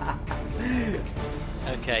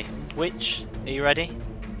 Okay. Are you ready?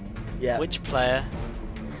 Yeah. Which player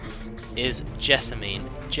is Jessamine?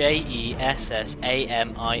 Jessamine.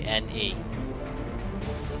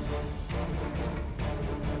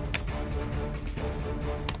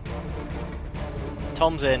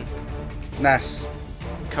 Tom's in. Ness.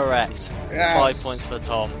 Correct. Yes. 5 points for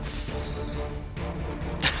Tom.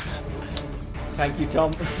 Thank you,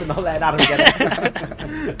 Tom, for not letting Adam get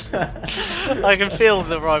it. I can feel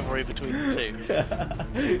the rivalry between the two.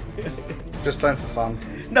 Just playing for fun.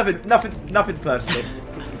 Nothing personal.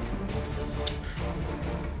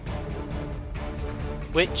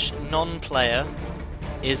 Which non-player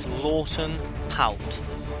is Lawton Pout?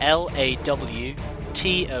 Lawtonpout.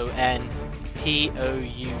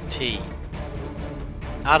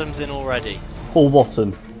 Adam's in already. Paul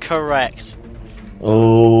Watton. Correct.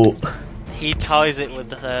 Oh. He ties it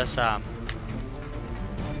with Sam.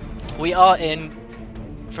 We are in.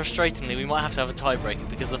 Frustratingly, we might have to have a tiebreaker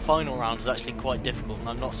because the final round is actually quite difficult, and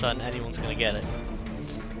I'm not certain anyone's going to get it.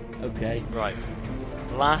 Okay. Right.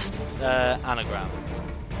 Last anagram.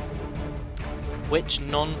 Which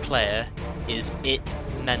non-player is It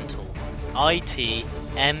Mental? ITMENTAL.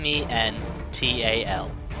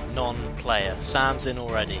 Non-player. Sam's in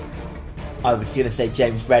already. I was going to say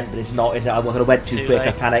James Brent, but it's not, is it? I went too quick, late.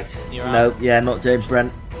 I panicked. You're No, out. yeah, not James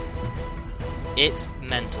Brent. It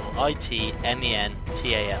Mental.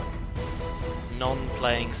 ITMENTAL.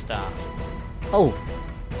 Non-playing staff. Oh,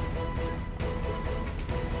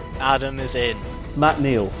 Adam is in. Matt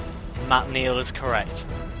Neal. Matt Neal is correct.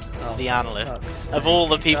 Oh, The analyst. Of all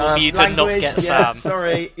the people for you to not language, get yeah, Sam.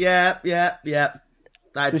 Sorry, yeah. That's You should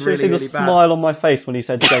really, have seen the really bad. smile on my face when he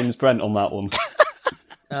said James Brent on that one.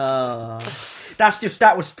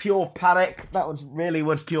 That was pure panic. That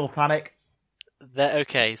was pure panic.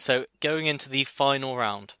 Okay, so going into the final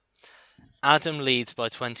round. Adam leads by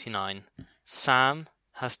 29. Sam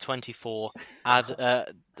has 24.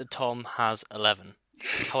 Tom has 11.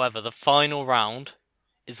 However, the final round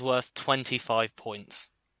is worth 25 points.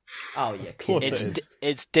 Oh yeah, Of course kids. it is.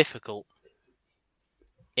 It's difficult.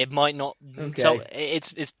 It might not. Okay. So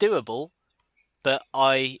it's doable, but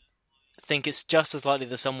I think it's just as likely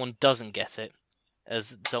that someone doesn't get it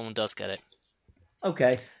as someone does get it.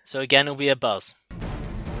 Okay. So again, it'll be a buzz.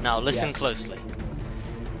 Now listen Yeah. closely.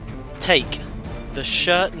 Take the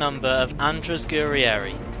shirt number of Andres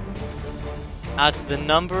Guerrieri. Add the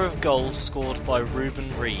number of goals scored by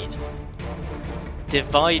Ruben Reed.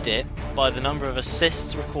 Divide it by the number of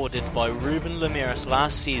assists recorded by Ruben Lemiras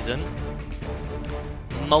last season.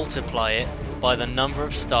 Multiply it by the number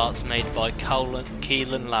of starts made by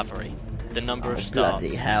Keelan Lavery. The number of starts.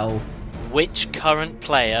 Bloody hell. Which current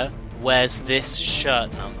player wears this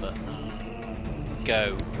shirt number?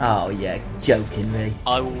 Go. Oh yeah, joking me.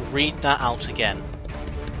 I will read that out again.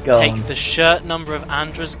 Go Take on. the shirt number of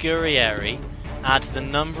Andres Guerrieri, add the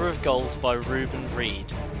number of goals by Ruben Reed,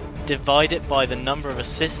 divide it by the number of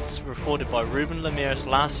assists recorded by Ruben Lemiras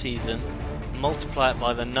last season, multiply it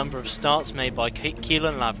by the number of starts made by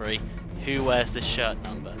Keelan Lavery, who wears the shirt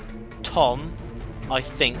number. Tom, I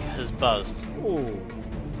think, has buzzed. Ooh.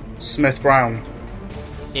 Smith Brown.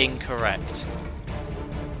 Incorrect.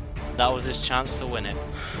 That was his chance to win it.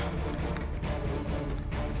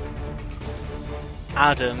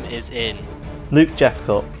 Adam is in. Luke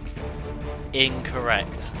Jeffcott.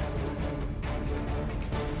 Incorrect.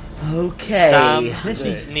 Okay. Sam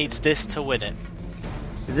This needs this to win it.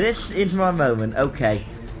 is my moment. Okay.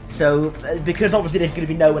 So, because obviously there's going to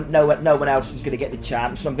be no one else who's going to get the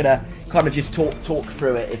chance, I'm going to kind of just talk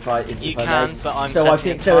through it if I You may. can, but I'm So I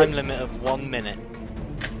setting a think- so time it's- limit of 1 minute.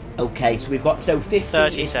 Okay, so we've got 50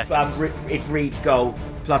 30 is, seconds. is Reed's goal,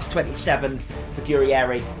 plus 27 for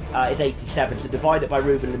Guerrieri is 87. So divided by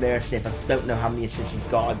Ruben Lemiras, I don't know how many assists he's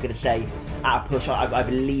got. I'm going to say at a push, I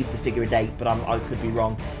believe the figure is 8, but I could be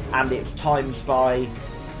wrong. And it's times by.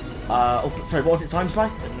 Sorry, what was it times by?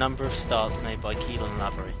 The number of starts made by Keelan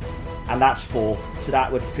Lavery. And that's 4. So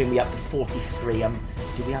that would bring me up to 43.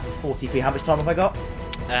 Do we have a 43? How much time have I got?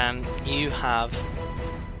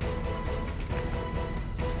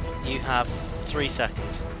 You have 3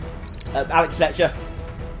 seconds. Alex Fletcher.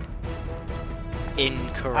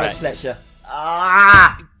 Incorrect. Alex Fletcher.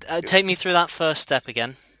 Ah! Take me through that first step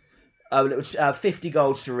again. It was 50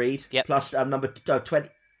 goals to Reed, plus number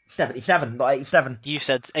 77, not 87. You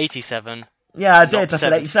said 87. Yeah, I did. I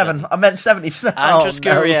said 87. I meant 77. Andres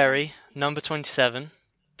Guerrieri, number 27,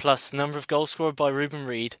 plus number of goals scored by Ruben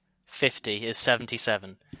Reed, 50, is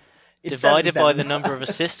 77. Divided by the number of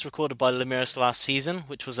assists recorded by Lemiris last season,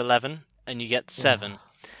 which was 11, and you get 7.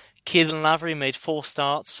 Keelan Lavery made 4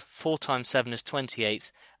 starts, 4 times 7 is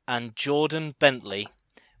 28, and Jordan Bentley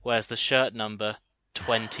wears the shirt number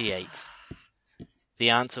 28. The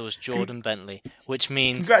answer was Jordan Bentley, which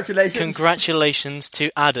means congratulations to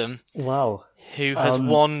Adam. Wow. Who has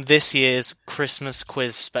won this year's Christmas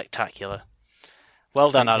Quiz Spectacular. Well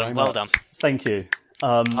done, Adam. Well done. Thank you.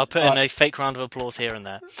 I'll put in a fake round of applause here and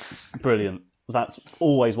there. Brilliant. That's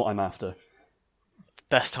always what I'm after.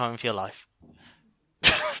 Best time of your life.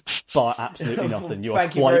 By absolutely nothing. You are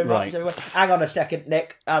Thank you quite very right. much. Hang on a second,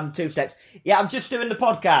 Nick. 2 seconds. Yeah, I'm just doing the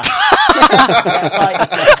podcast.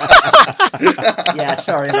 Yeah,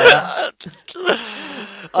 sorry about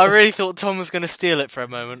that. I really thought Tom was going to steal it for a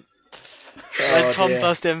moment. When Tom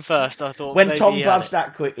buzzed in first, I thought when maybe Tom buzzed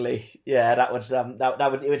that quickly, yeah, that was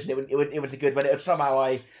it was a good one. It was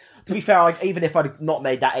somehow to be fair, even if I'd not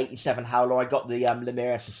made that 87 howler, I got the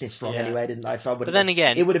Lemiris assist wrong anyway, didn't I? So but then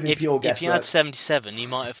again, it would have been pure guesswork. If you had 77, you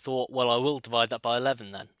might have thought, well, I will divide that by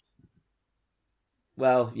 11 then.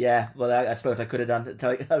 Well, yeah. Well, I suppose I could have done it.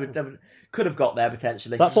 Could have got there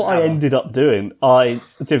potentially. That's what I ended up doing. I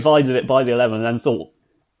divided it by the 11 and then thought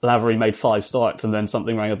Lavery made 5 starts, and then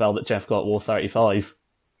something rang a bell that Jeff got wore 35.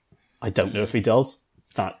 I don't know if he does.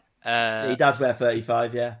 He does wear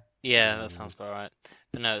 35, yeah. Yeah, that sounds about right.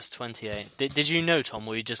 But no, it's 28. Did you know, Tom?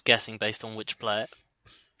 Were you just guessing based on which player?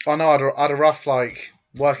 I know. I had a rough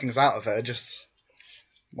workings out of it.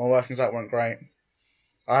 My workings out weren't great.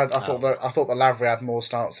 I thought that Lavery had more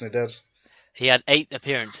starts than he did. He had 8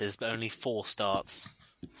 appearances, but only 4 starts.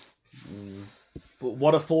 But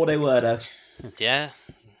what a 4 they were, though. Yeah.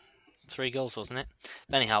 3 goals, wasn't it?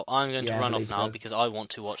 But anyhow, I'm going to run off now because I want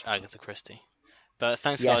to watch Agatha Christie. But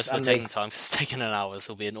thanks, guys, for taking the time. It's taken an hour. This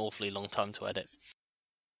will be an awfully long time to edit.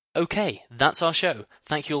 Okay, that's our show.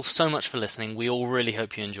 Thank you all so much for listening. We all really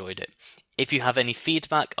hope you enjoyed it. If you have any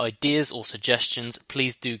feedback, ideas, or suggestions,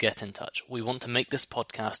 please do get in touch. We want to make this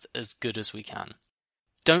podcast as good as we can.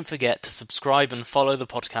 Don't forget to subscribe and follow the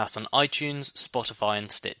podcast on iTunes, Spotify,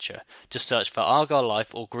 and Stitcher. Just search for Argyle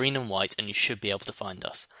Life or Green and White and you should be able to find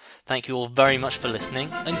us. Thank you all very much for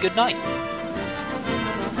listening, and good night.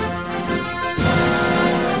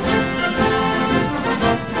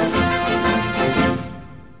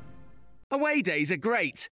 Away days are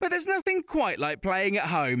great, but there's nothing quite like playing at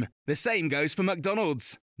home. The same goes for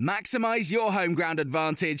McDonald's. Maximise your home ground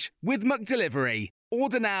advantage with McDelivery.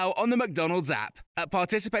 Order now on the McDonald's app. At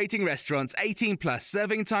participating restaurants, 18 plus,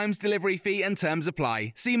 serving times, delivery fee and terms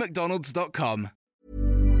apply. See mcdonalds.com.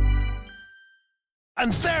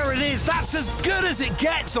 And there it is, that's as good as it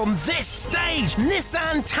gets on this stage.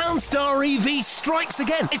 Nissan Townstar EV strikes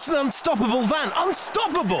again. It's an unstoppable van,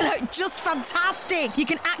 unstoppable. Just fantastic. You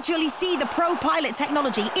can actually see the ProPilot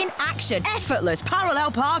technology in action. Effortless parallel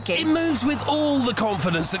parking. It moves with all the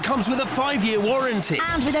confidence that comes with a 5-year warranty.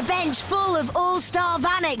 And with a bench full of all-star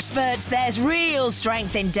van experts, there's real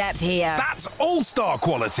strength in depth here. That's all-star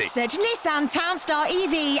quality. Search Nissan Townstar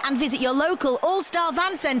EV and visit your local all-star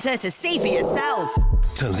van centre to see for yourself.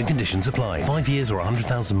 Terms and conditions apply. 5 years or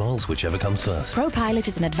 100,000 miles, whichever comes first. ProPilot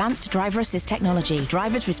is an advanced driver assist technology.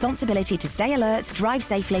 Driver's responsibility to stay alert, drive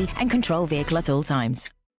safely, and control vehicle at all times.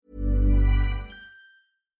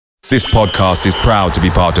 This podcast is proud to be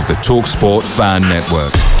part of the TalkSport Fan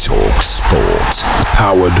Network. TalkSport.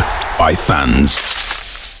 Powered by fans.